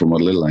 from what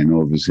little I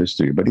know of his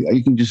history, but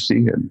you can just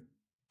see him.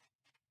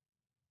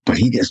 But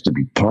he gets to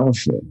be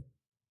powerful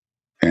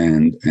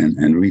and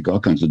wreak all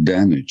kinds of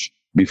damage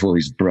before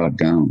he's brought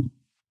down.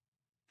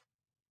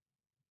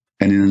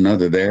 And in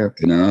another era,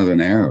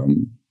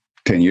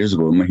 10 years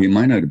ago, he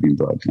might not have been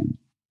brought down.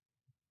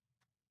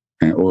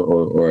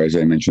 Or as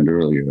I mentioned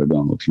earlier,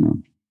 Donald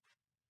Trump.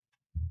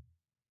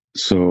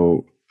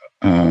 So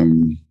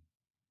the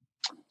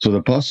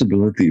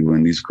possibility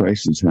when these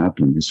crises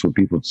happen is for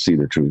people to see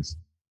the truth.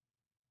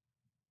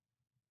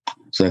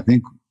 So I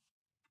think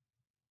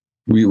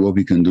what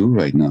we can do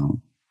right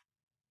now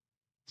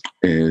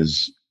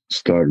is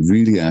start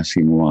really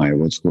asking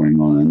what's going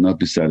on, and not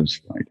be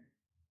satisfied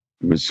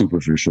with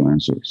superficial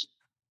answers.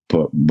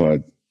 But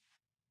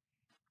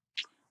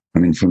I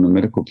mean, from the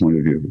medical point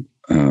of view,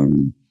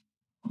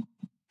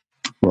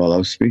 well, I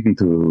was speaking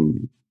to,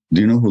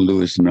 do you know who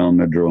Louis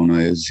Madrona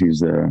is?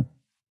 He's an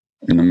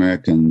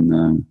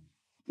American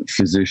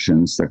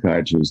physician,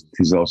 psychiatrist.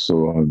 He's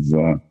also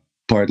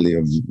partly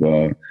of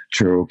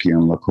Cherokee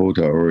and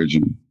Lakota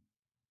origin.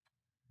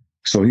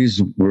 So he's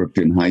worked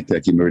in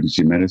high-tech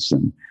emergency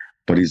medicine,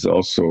 but he's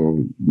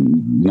also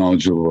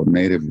knowledgeable of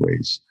native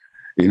ways.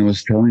 He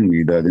was telling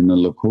me that in the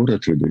Lakota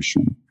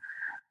tradition,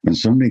 when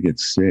somebody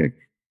gets sick,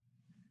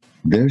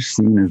 they're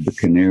seen as the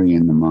canary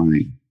in the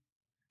mine.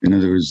 In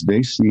other words,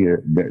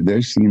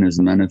 they're seen as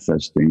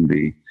manifesting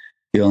the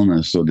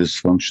illness or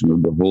dysfunction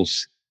of the whole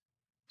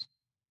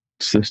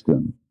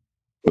system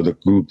or the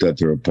group that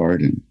they're a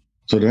part in.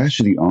 So they're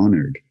actually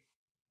honored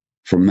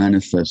for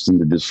manifesting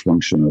the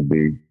dysfunction of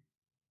the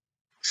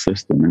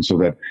system. And so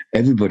that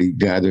everybody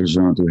gathers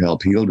around to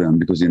help heal them,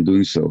 because in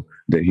doing so,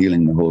 they're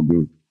healing the whole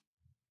group.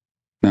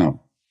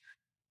 Now,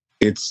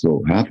 it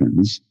so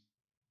happens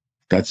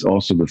that's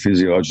also the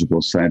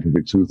physiological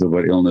scientific truth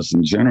about illness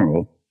in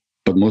general,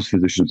 but most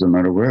physicians are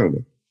not aware of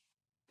it.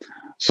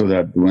 So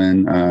that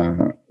when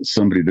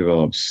somebody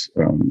develops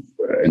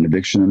an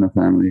addiction in a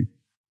family,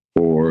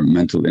 or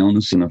mental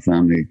illness in a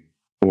family,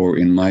 or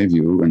in my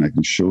view, and I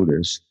can show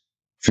this,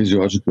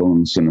 physiological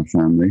illness in a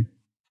family,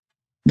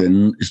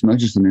 then it's not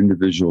just an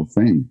individual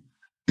thing.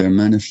 They're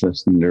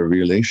manifesting their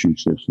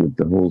relationships with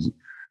the whole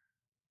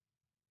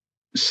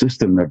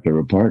system that they're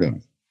a part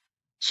of.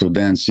 So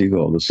Dan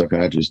Siegel, the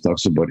psychiatrist,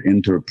 talks about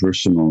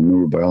interpersonal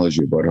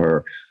neurobiology, about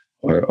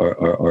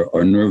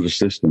our nervous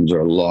systems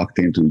are locked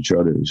into each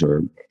other's,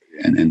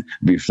 and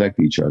reflect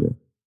each other.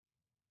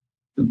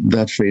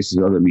 That faces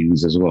other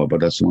meanings as well, but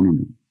that's one of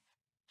them.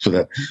 So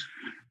that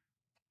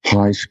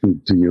how I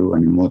speak to you,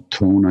 and in what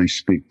tone I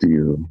speak to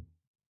you,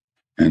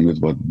 and with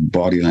what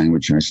body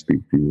language I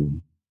speak to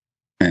you,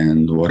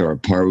 and what our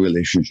power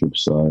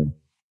relationships are,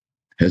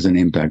 has an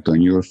impact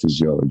on your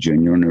physiology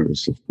and your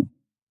nervous system.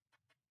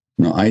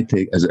 Now, I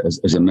take,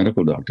 as a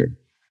medical doctor,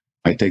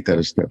 I take that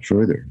a step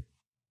further,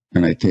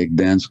 and I take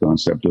Dan's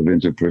concept of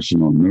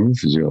interpersonal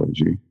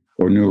neurophysiology,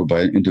 or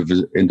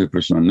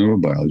interpersonal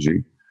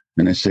neurobiology,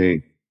 and I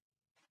say,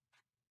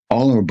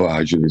 all our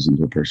biology is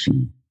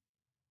interpersonal.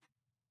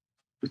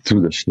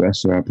 Through the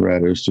stressor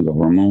apparatus, to the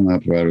hormonal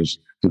apparatus,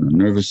 to the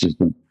nervous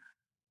system,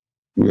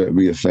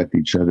 we affect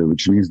each other,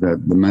 which means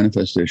that the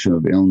manifestation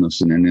of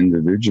illness in an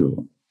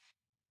individual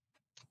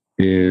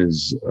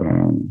is,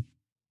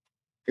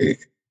 it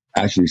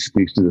actually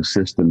speaks to the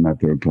system that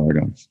they're a part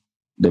of.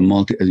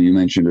 As you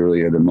mentioned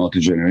earlier, the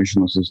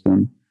multi-generational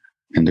system,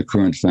 and the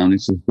current family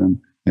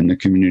system, and the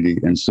community,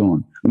 and so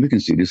on. And we can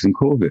see this in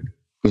COVID,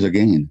 because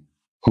again,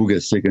 who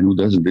gets sick and who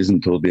doesn't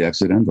isn't totally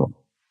accidental.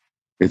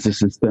 It's a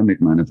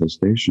systemic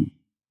manifestation.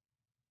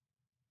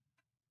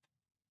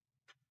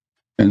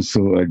 And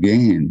so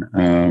again,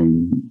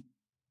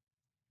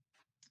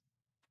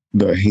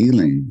 the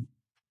healing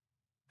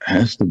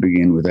has to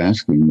begin with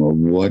asking, well,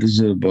 what is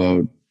it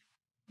about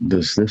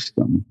the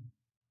system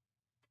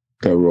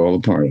that we're all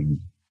a part of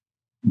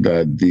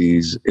that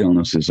these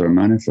illnesses are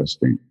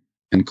manifesting.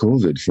 And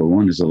COVID, for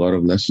one, is a lot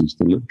of lessons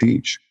to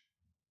teach.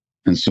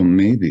 And so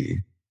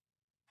maybe,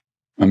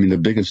 I mean, the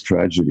biggest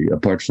tragedy,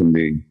 apart from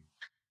the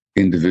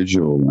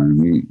individual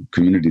and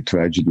community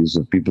tragedies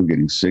of people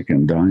getting sick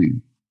and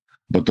dying,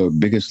 but the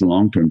biggest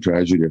long-term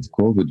tragedy of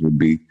COVID would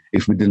be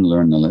if we didn't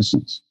learn the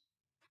lessons.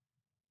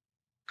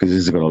 Because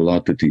it's got a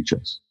lot to teach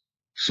us.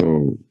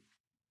 So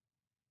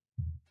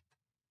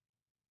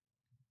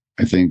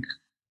I think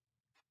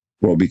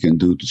what we can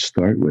do to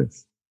start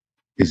with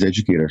is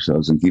educate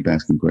ourselves and keep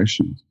asking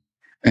questions.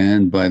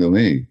 And by the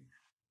way,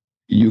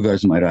 you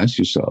guys might ask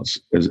yourselves,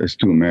 as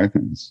two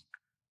Americans,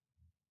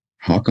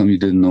 how come you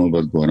didn't know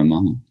about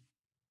Guatemala?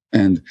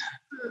 And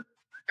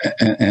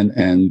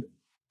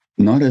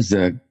not as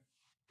that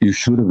you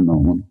should have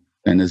known,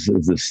 and as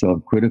a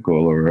self-critical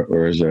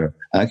or as an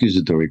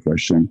accusatory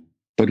question,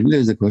 but really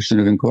as a question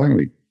of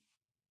inquiry.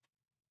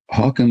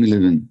 How can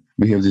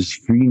we have this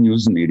free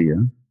news media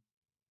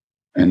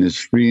and this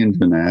free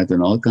internet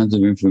and all kinds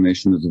of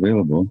information that's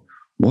available.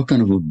 What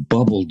kind of a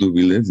bubble do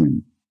we live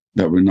in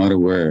that we're not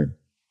aware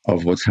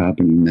of what's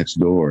happening next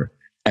door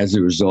as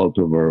a result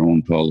of our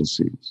own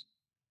policies?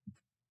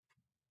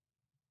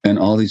 And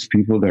all these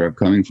people that are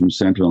coming from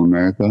Central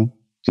America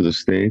to the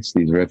States,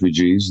 these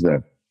refugees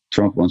that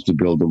Trump wants to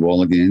build a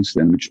wall against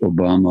and which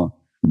Obama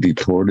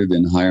deported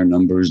in higher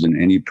numbers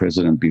than any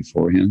president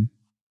before him,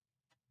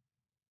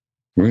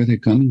 where are they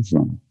coming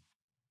from?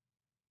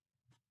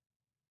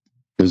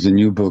 There's a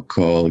new book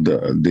called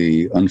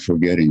The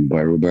Unforgetting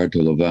by Roberto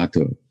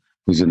Lovato,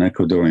 who's an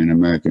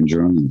Ecuadorian-American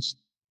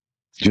journalist.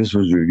 Just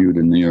was reviewed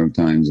in the New York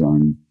Times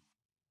on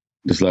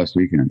this last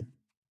weekend.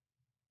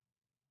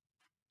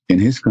 In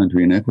his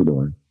country, in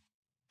Ecuador,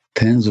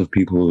 tens of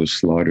people were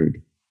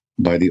slaughtered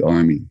by the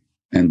army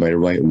and by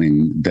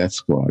right-wing death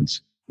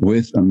squads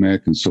with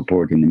American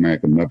support and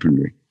American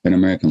weaponry and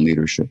American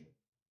leadership.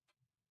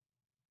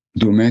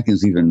 Do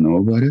Americans even know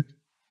about it?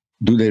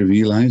 Do they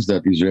realize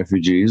that these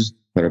refugees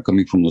that are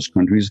coming from those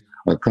countries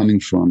are coming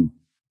from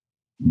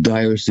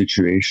dire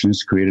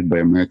situations created by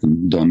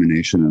American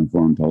domination and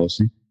foreign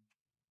policy?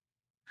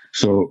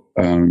 So,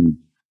 and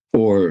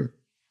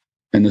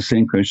the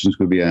same questions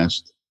could be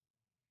asked,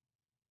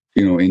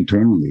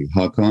 internally.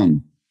 How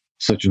come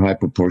such a high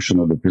proportion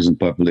of the prison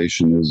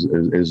population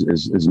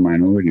is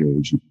minority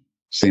origin?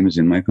 Same as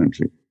in my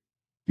country.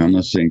 I'm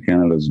not saying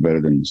Canada is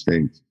better than the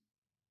States.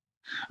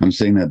 I'm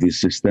saying that these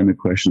systemic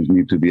questions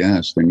need to be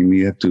asked, and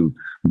we have to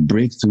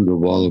break through the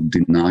wall of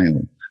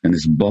denial and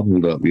this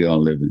bubble that we all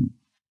live in,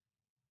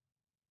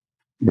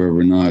 where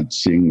we're not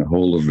seeing the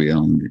whole of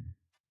reality.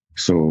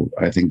 So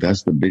I think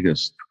that's the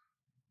biggest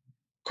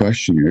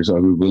question here is,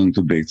 are we willing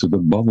to break through the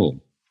bubble?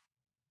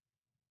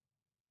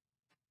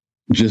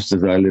 Just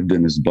as I lived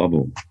in this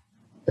bubble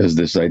as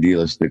this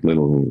idealistic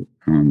little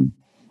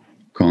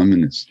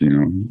communist,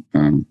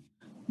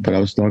 but I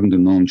was talking to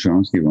Noam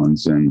Chomsky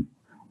once, and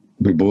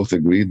we both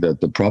agreed that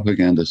the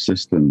propaganda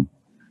system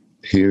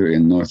here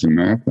in North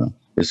America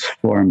is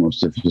far more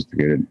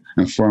sophisticated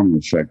and far more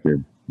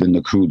effective than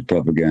the crude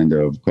propaganda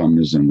of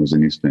communism was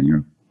in Eastern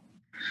Europe.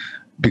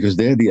 Because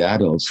they're the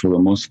adults, for the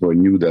most part,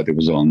 knew that it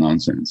was all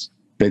nonsense.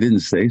 They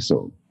didn't say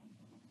so.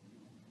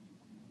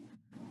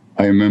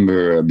 I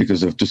remember,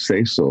 because to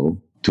say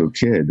so to a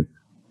kid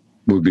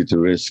would be to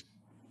risk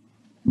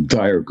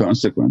dire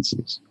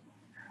consequences.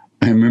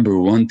 I remember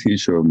one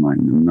teacher of mine,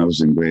 when I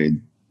was in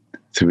grade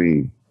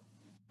 3,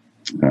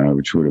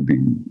 which would have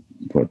been,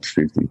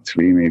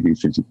 53, maybe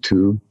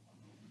 52.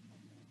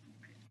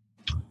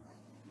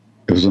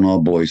 It was an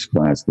all-boys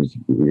class because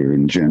we were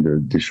in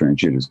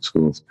gender-differentiated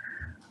schools.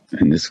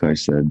 And this guy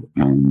said,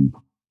 on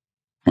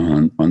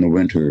the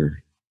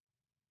winter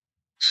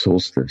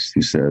solstice,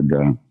 he said,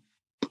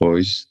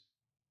 boys,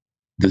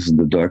 this is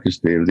the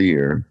darkest day of the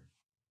year,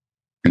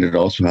 and it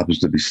also happens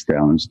to be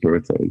Stalin's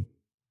birthday.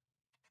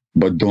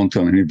 But don't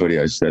tell anybody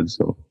I said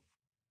so.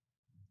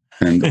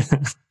 And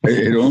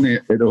it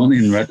only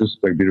in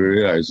retrospect did I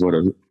realize what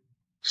a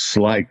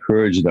sly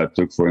courage that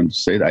took for him to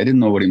say that. I didn't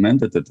know what he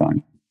meant at the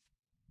time,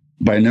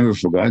 but I never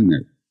forgotten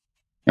it.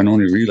 And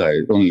only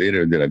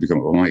later did I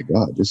become, oh my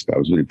God, this guy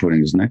was really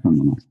putting his neck on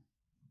the line.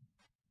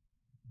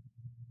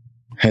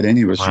 Had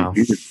any of us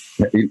repeated,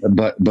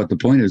 but the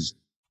point is,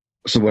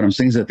 so what I'm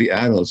saying is that the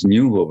adults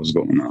knew what was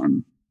going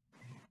on.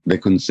 They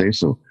couldn't say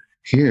so.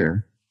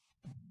 Here,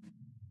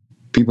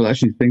 people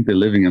actually think they're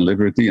living in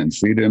liberty and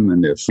freedom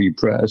and they're free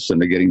press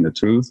and they're getting the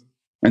truth,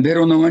 and they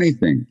don't know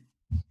anything.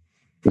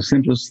 The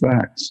simplest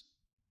facts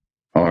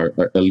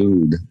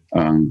elude,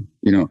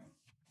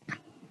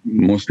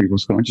 most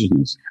people's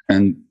consciousness.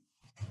 And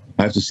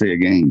I have to say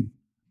again,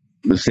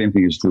 the same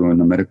thing is true in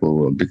the medical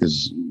world,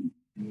 because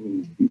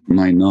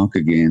my knock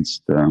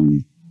against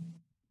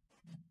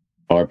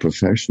our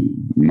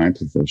profession, my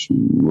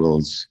profession,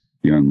 Will's,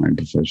 my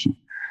profession,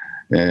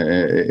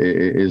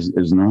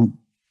 is not.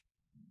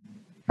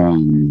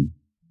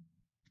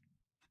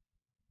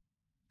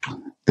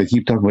 They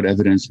keep talking about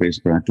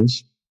evidence-based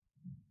practice,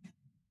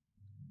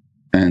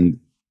 and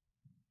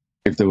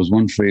if there was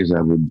one phrase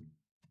I would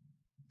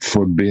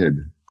forbid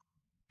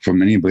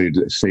from anybody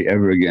to say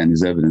ever again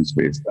is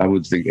evidence-based. I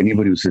would think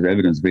anybody who says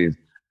evidence-based,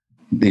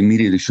 they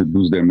immediately should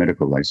lose their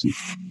medical license,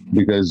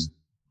 because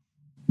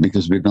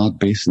we're not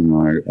basing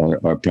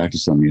our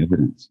practice on the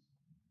evidence.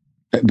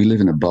 We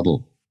live in a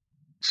bubble.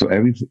 So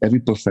every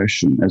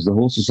profession, as the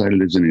whole society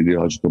lives in an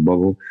ideological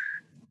bubble,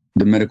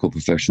 the medical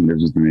profession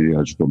lives in an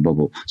ideological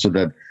bubble. So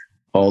that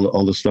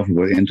all the stuff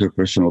about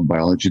interpersonal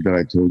biology that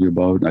I told you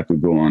about, I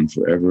could go on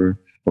forever,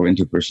 or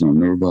interpersonal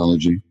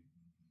neurobiology.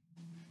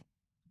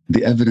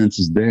 The evidence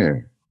is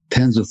there.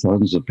 Tens of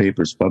thousands of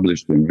papers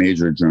published in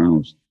major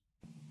journals.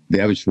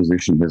 The average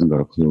physician hasn't got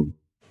a clue.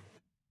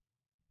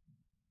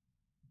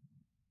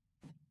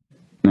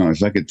 No,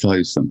 if I could tell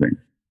you something.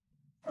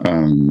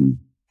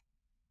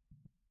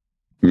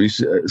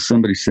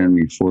 Somebody sent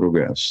me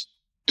photographs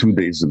 2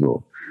 days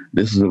ago.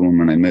 This is a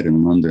woman I met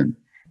in London.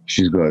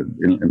 She's got,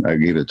 I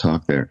gave a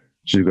talk there.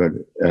 She's got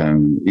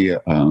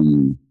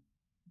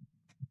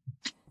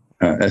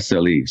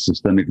SLE,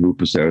 systemic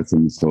lupus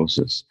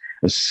erythematosus,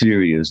 a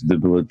serious,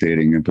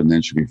 debilitating, and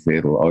potentially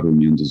fatal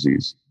autoimmune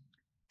disease.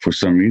 For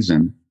some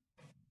reason,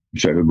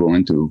 which I could go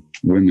into,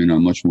 women are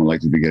much more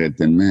likely to get it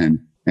than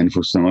men. And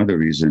for some other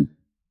reason,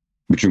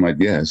 which you might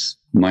guess,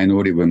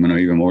 minority women are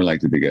even more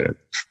likely to get it.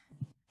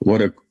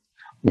 What a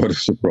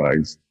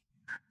surprise,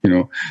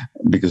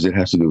 because it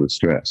has to do with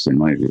stress, in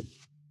my view.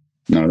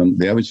 Now,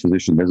 the average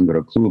physician hasn't got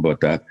a clue about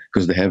that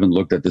because they haven't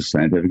looked at the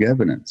scientific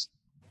evidence.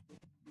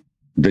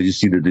 They just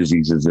see the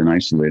disease as an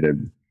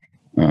isolated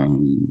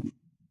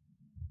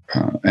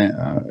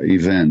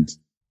event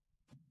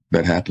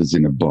that happens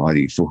in a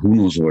body for who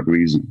knows what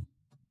reason.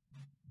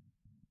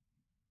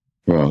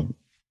 Well,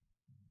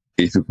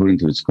 if you put it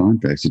into its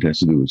context, it has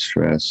to do with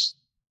stress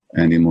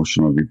and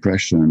emotional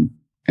repression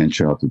and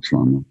childhood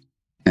trauma.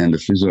 And the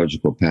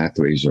physiological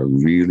pathways are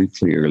really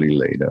clearly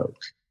laid out.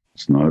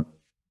 It's not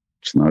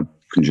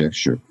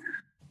conjecture.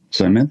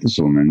 So I met this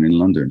woman in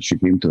London. She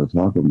came to a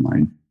talk of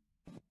mine,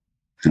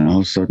 and all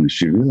of a sudden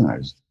she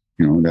realized,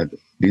 that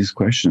these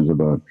questions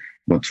about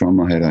what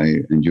trauma had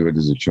I endured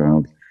as a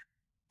child,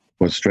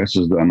 what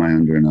stresses am I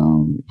under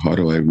now, how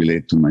do I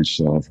relate to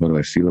myself, how do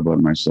I feel about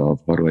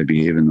myself, how do I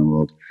behave in the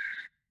world,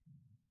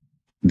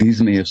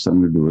 these may have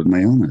something to do with my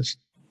illness.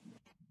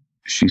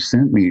 She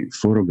sent me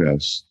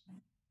photographs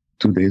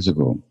 2 days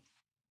ago.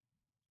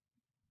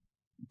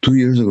 2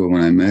 years ago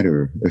when I met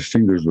her, her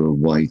fingers were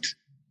white.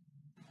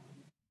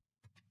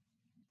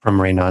 From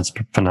Raynaud's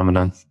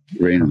phenomenon.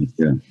 Raynaud's,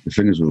 yeah. Her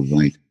fingers were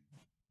white.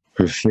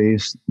 Her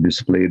face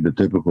displayed the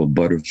typical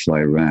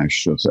butterfly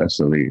rash of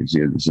SLE. She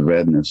had this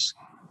redness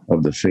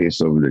of the face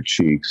over the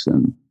cheeks,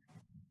 and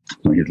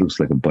it looks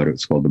like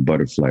it's called the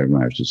butterfly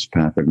rash. It's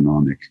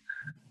pathognomic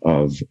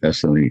of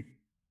SLE.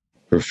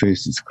 Her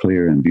face is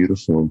clear and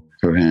beautiful.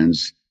 Her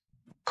hands,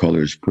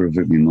 color is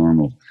perfectly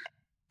normal.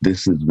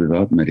 This is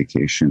without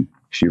medication.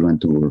 She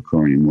went to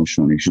overcome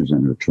emotional issues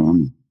and her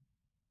trauma.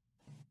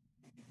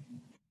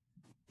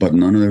 But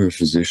none of her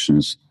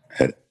physicians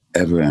had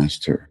ever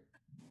asked her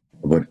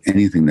about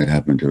anything that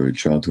happened to her in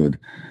childhood.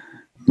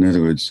 In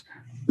other words,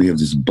 we have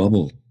this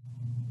bubble,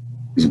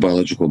 this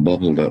biological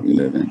bubble that we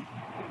live in,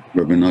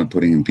 where we're not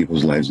putting in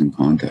people's lives in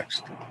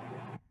context.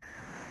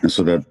 And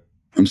so that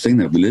I'm saying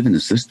that we live in a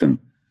system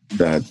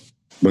that,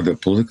 whether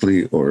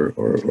politically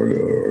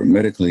or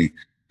medically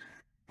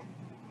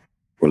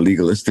or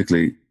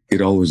legalistically, it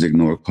always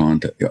ignores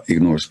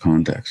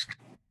context.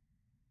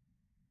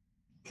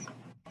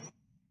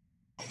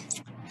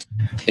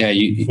 Yeah,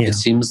 it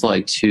seems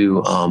like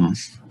too.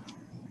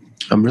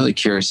 I'm really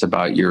curious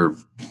about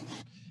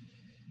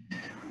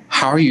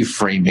how are you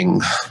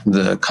framing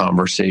the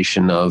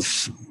conversation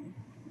of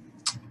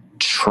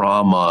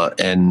trauma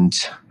and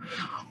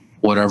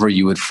whatever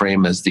you would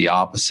frame as the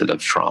opposite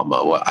of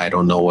trauma. I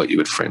don't know what you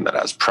would frame that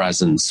as,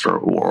 presence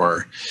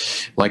or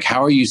like,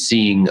 how are you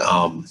seeing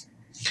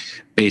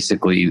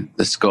basically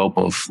the scope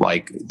of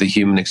like the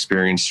human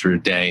experience through a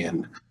day,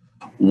 and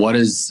what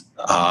is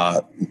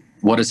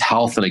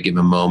health in a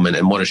given moment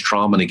and what is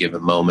trauma in a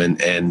given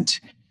moment? And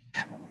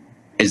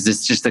is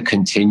this just a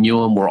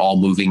continuum we're all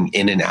moving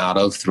in and out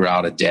of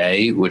throughout a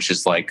day, which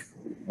is like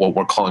what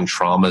we're calling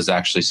trauma is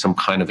actually some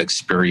kind of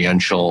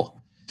experiential,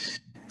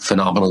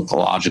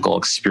 phenomenological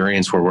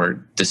experience where we're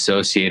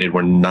dissociated,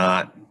 we're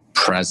not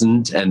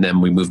present, and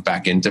then we move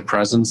back into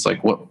presence?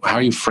 Like, how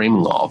are you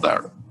framing all of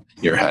that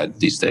in your head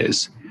these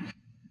days?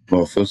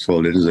 Well, first of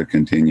all, it is a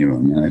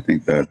continuum. And I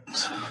think that,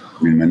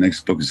 my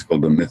next book is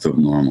called The Myth of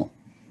Normal,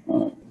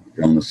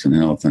 Illness and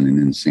Health in an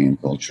Insane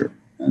Culture.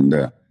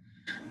 And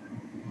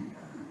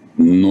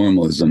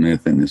normal is a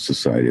myth in this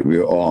society.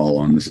 We're all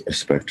on this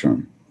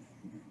spectrum.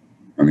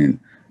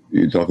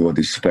 You talk about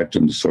these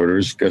spectrum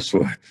disorders, guess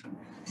what?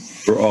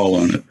 We're all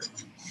on it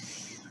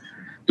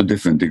to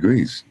different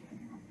degrees.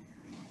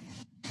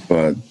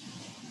 But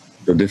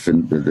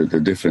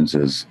the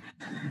differences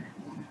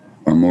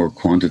are more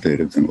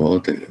quantitative than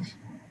qualitative.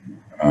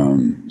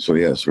 So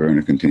yes, we're in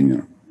a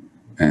continuum.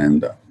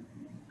 And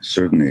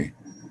certainly,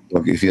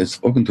 look, if you had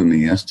spoken to me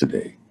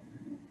yesterday,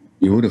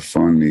 you would have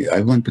found me.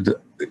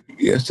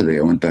 Yesterday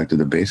I went back to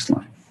the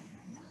baseline.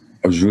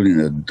 I was really in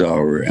a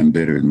dour,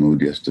 embittered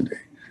mood yesterday.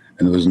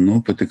 And there was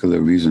no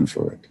particular reason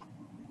for it.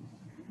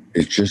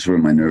 It's just where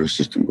my nervous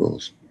system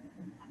goes.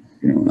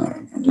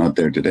 I'm not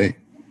there today.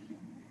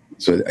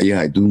 So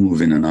yeah, I do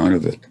move in and out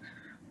of it.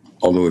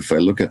 Although if I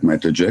look at my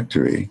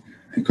trajectory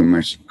and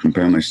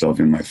compare myself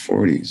in my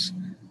 40s,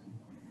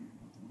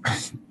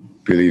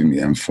 believe me,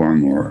 I'm far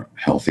more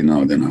healthy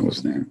now than I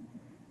was then.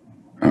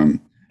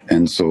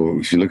 And so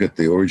if you look at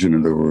the origin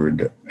of the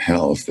word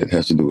health, it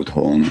has to do with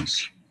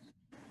wholeness.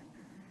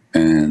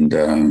 And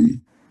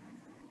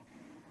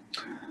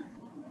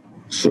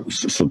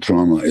so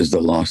trauma is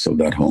the loss of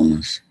that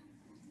wholeness.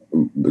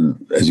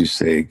 As you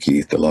say,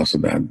 Keith, the loss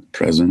of that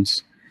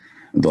presence,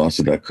 the loss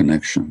of that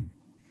connection.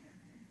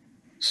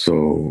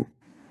 So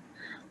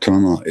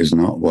trauma is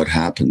not what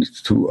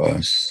happens to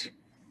us.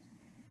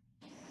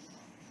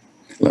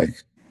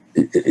 Like,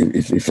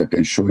 if I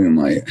can show you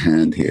my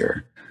hand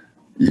here,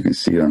 you can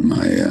see on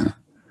my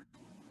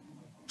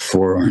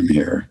forearm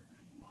here,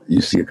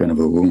 you see a kind of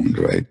a wound,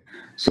 right?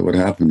 So what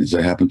happened is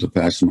I happened to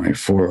pass my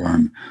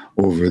forearm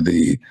over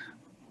the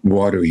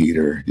water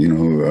heater,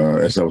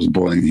 as I was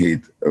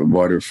boiling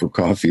water for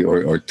coffee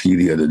or tea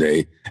the other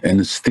day, and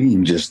the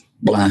steam just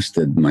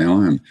blasted my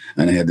arm,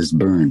 and I had this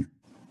burn.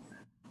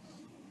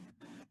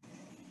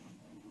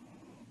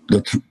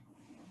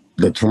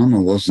 The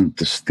trauma wasn't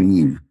the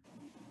steam.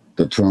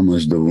 The trauma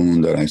is the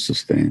wound that I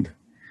sustained.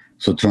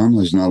 So trauma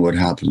is not what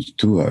happens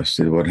to us,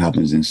 it's what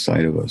happens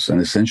inside of us.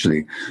 And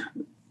essentially,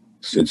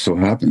 it so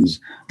happens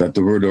that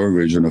the word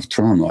origin of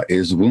trauma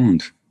is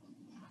wound.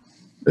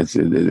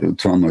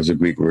 Trauma is a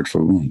Greek word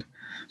for wound.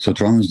 So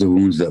trauma is the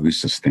wounds that we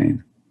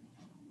sustain,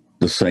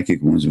 the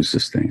psychic wounds we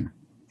sustain.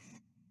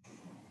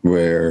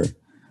 Where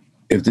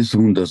if this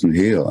wound doesn't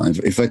heal,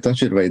 if I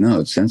touch it right now,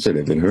 it's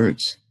sensitive, it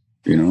hurts,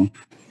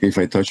 If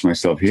I touch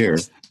myself here,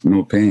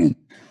 no pain.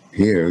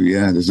 Here,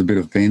 yeah, there's a bit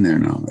of pain there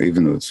now,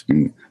 even though it's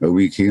been a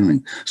week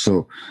healing.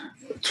 So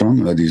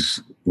trauma are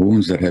these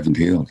wounds that haven't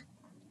healed.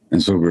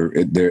 And so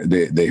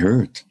they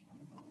hurt.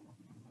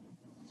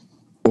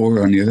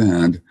 Or on the other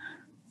hand,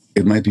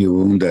 it might be a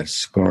wound that's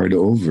scarred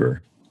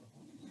over.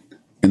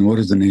 And what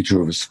is the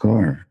nature of a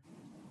scar?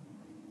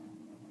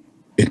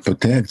 It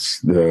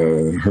protects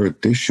the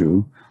hurt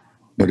tissue,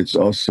 but it's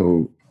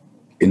also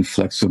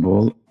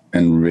inflexible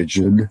and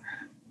rigid,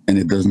 and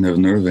it doesn't have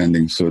nerve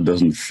endings, so it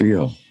doesn't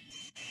feel.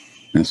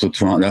 And so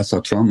that's how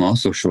trauma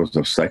also shows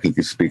up,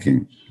 psychically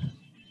speaking.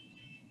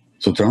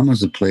 So trauma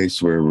is a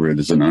place where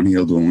there's an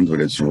unhealed wound, where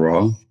it's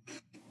raw,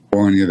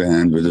 or on the other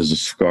hand, where there's a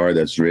scar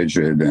that's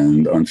rigid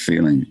and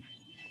unfeeling.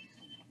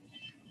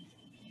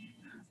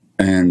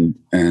 And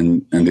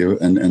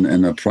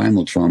a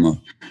primal trauma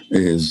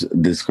is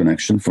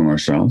disconnection from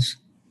ourselves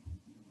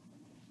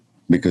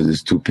because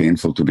it's too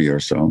painful to be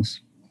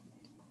ourselves.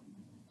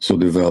 So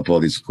develop all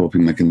these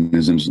coping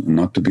mechanisms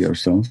not to be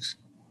ourselves.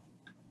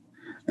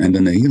 And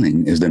then the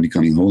healing is then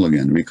becoming whole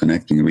again,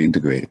 reconnecting,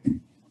 reintegrating.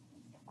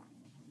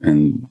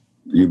 And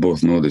you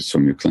both know this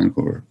from your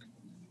clinical work.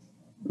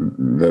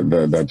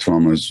 That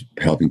trauma is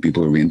helping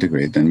people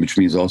reintegrate, and which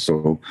means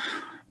also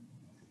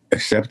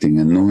accepting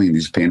and knowing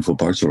these painful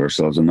parts of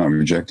ourselves and not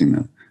rejecting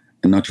them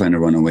and not trying to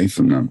run away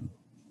from them,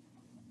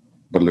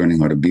 but learning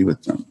how to be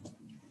with them.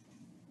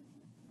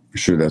 I'm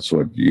sure that's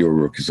what your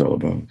work is all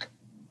about.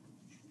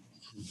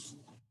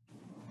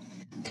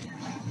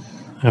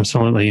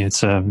 Absolutely.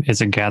 It's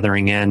a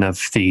gathering in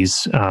of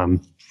these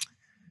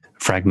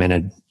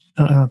fragmented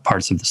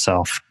parts of the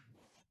self,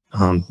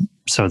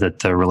 so that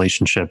the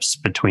relationships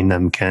between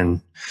them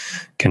can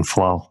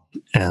flow,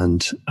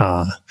 and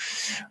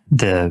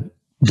the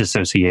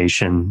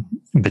dissociation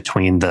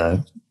between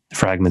the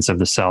fragments of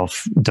the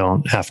self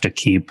don't have to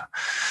keep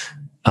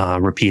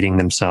repeating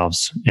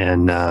themselves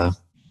in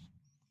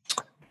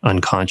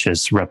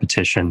unconscious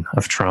repetition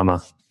of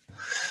trauma.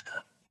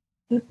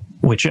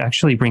 Which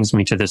actually brings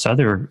me to this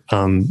other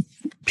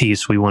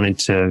piece we wanted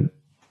to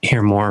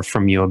hear more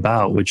from you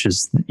about, which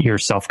is your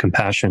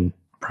self-compassion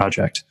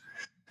project.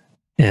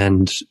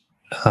 And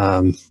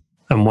I'm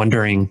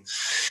wondering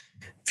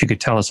if you could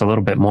tell us a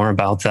little bit more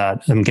about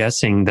that. I'm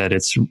guessing that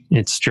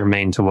it's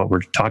germane to what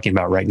we're talking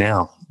about right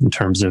now in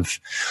terms of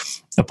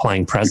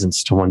applying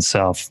presence to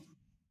oneself.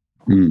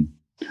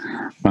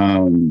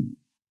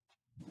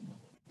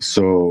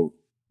 So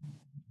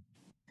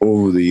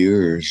over the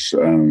years,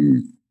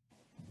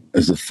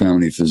 as a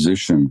family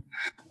physician,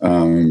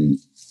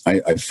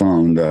 I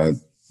found that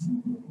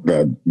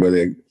whether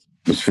it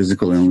was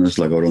physical illness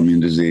like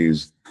autoimmune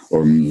disease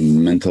or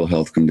mental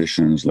health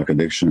conditions like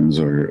addictions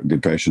or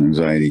depression,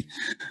 anxiety,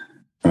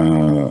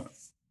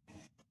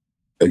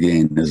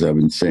 again, as I've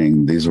been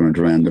saying, these weren't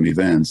random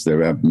events. They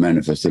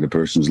manifested a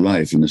person's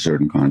life in a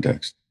certain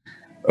context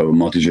of a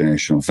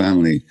multi-generational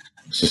family,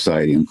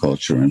 society, and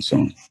culture, and so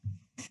on.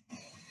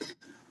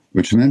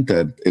 Which meant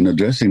that in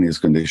addressing these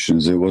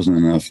conditions, it wasn't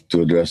enough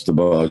to address the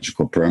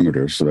biological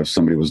parameters. So if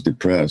somebody was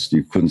depressed,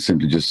 you couldn't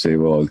simply just say,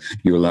 well,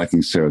 you're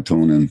lacking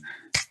serotonin,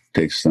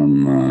 take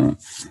some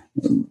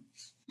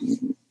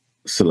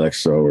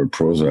Celexa or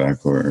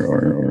Prozac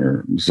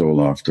or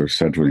Zoloft or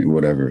Sertraline,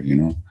 whatever,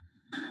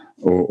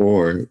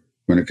 Or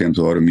when it came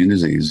to autoimmune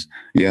disease,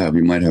 yeah,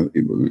 we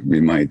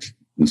might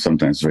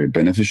sometimes very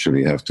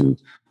beneficially have to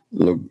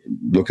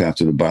look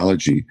after the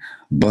biology.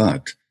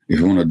 But if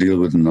you want to deal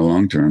with it in the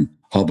long term,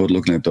 how about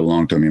looking at the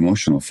long-term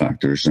emotional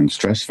factors and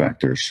stress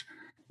factors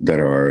that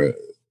are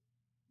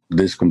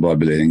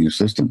discombobulating your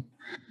system?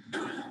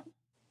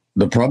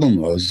 The problem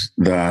was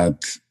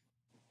that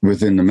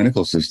within the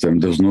medical system,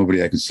 there was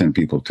nobody I could send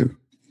people to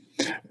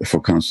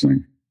for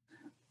counseling,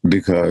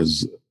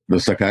 because the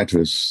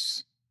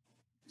psychiatrists,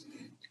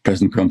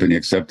 present company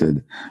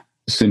accepted,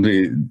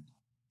 simply,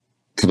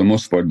 for the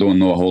most part, don't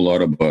know a whole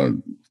lot about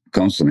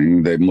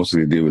counseling. They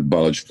mostly deal with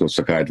biological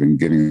psychiatry and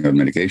giving out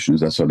medications.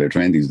 That's how they're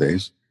trained these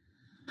days.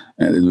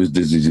 And it was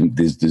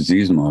this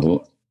disease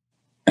model.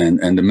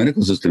 And the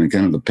medical system in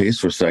Canada pays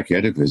for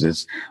psychiatric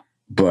visits,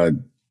 but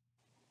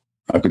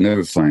I could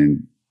never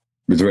find,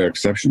 with rare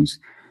exceptions,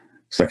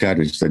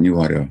 psychiatrists that knew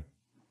how to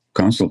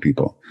counsel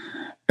people.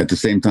 At the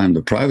same time,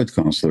 the private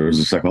counselors,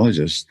 the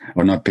psychologists,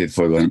 are not paid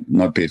for by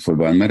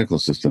the medical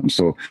system.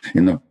 So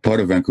in the part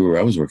of Vancouver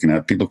I was working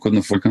at, people couldn't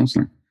afford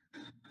counseling.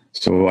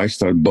 So I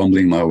started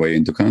bumbling my way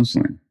into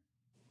counseling.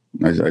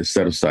 I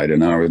set aside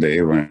an hour a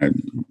day where I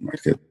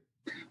get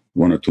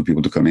one or two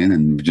people to come in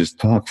and just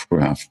talk for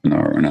half an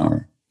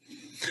hour.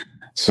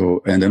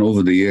 So, and then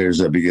over the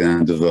years, I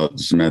began to develop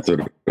this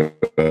method of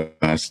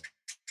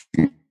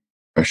asking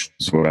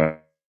questions, what I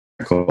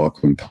call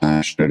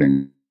compassionate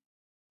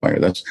inquiry.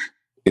 That's,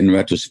 in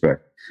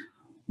retrospect,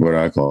 what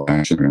I call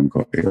passionate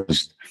inquiry.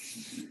 Just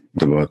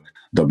about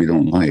that we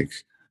don't like.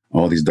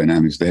 All these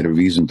dynamics, they had a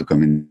reason to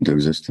come into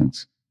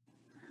existence.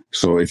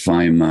 So if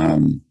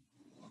I'm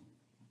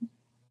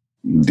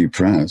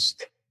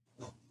depressed,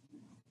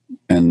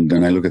 and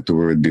then I look at the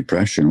word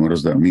depression, what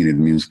does that mean? It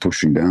means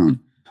pushing down.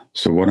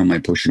 So what am I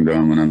pushing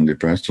down when I'm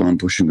depressed? Well, I'm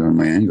pushing down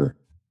my anger.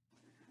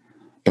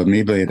 But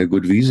maybe I had a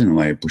good reason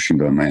why I'm pushing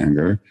down my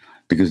anger,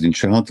 because in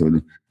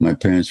childhood, my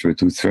parents were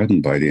too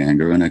threatened by the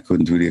anger and I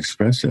couldn't really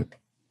express it.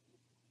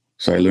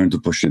 So I learned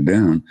to push it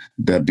down.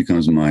 That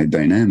becomes my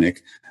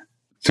dynamic.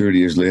 30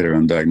 years later,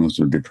 I'm diagnosed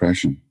with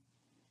depression.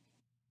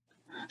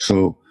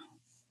 So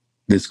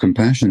this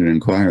compassionate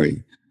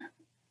inquiry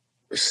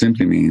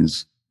simply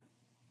means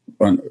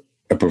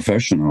a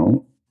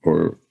professional,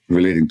 or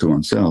relating to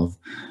oneself,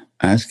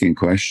 asking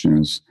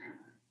questions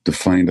to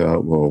find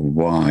out, well,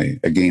 why?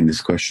 Again,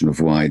 this question of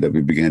why that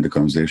we began the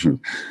conversation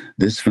with.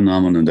 This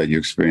phenomenon that you're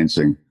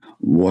experiencing,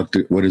 what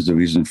is the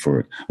reason for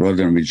it? Rather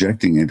than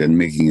rejecting it and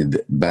making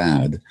it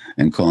bad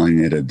and calling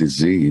it a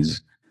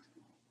disease,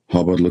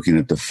 how about looking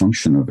at the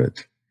function of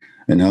it?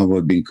 And how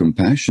about being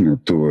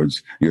compassionate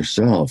towards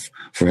yourself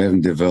for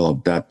having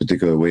developed that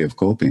particular way of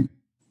coping?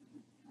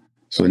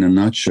 So in a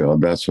nutshell,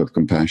 that's what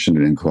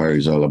compassionate inquiry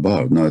is all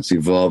about. Now, it's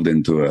evolved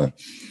into a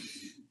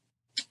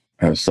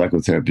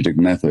psychotherapeutic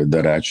method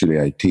that actually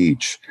I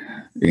teach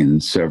in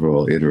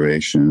several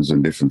iterations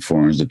and different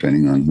forms,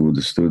 depending on who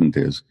the student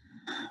is,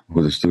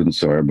 who the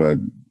students are. But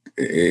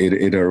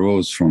it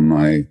arose from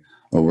my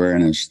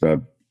awareness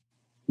that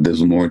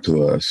there's more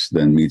to us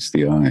than meets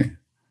the eye.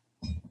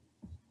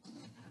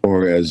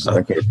 Or as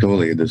Eckhart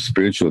Tolle, the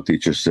spiritual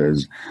teacher,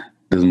 says,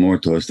 there's more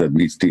to us that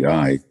meets the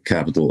eye,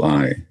 capital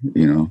I,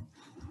 you know.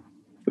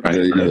 Right.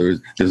 In other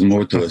words, there's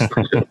more to us.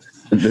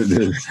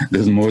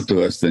 There's more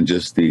to us than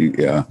just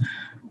the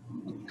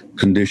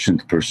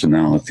conditioned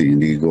personality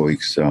and the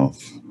egoic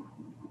self.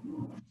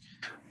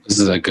 This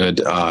is a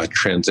good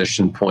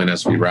transition point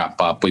as we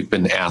wrap up. We've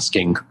been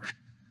asking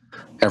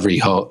every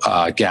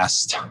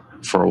guest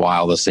for a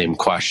while the same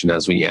question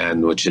as we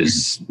end, which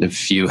is,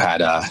 if you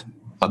had a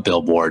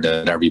billboard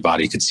that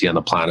everybody could see on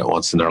the planet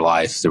once in their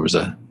life, there was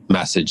a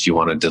message you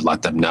wanted to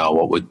let them know,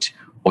 what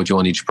would you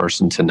want each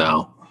person to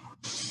know?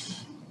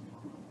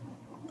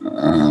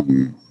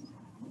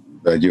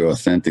 That your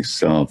authentic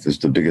self is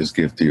the biggest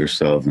gift to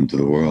yourself and to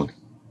the world.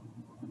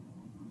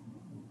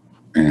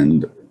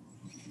 And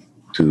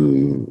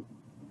to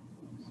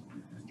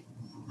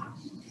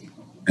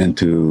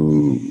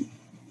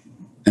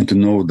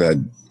know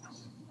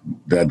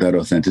that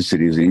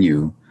authenticity is in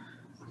you.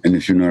 And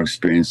if you're not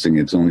experiencing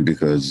it, it's only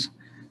because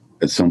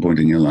at some point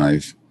in your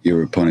life, you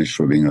were punished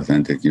for being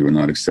authentic. You were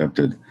not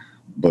accepted.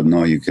 But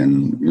now you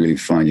can really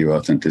find your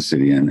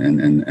authenticity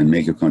and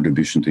make a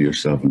contribution to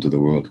yourself and to the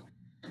world.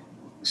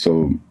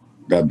 So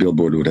that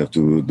billboard would have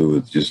to do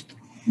with just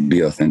be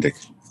authentic.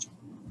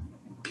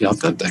 Be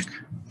authentic.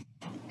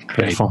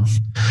 Beautiful.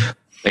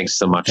 Thanks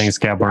so much. Thanks,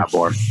 Gabor.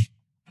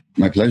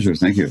 My pleasure.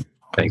 Thank you.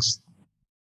 Thanks.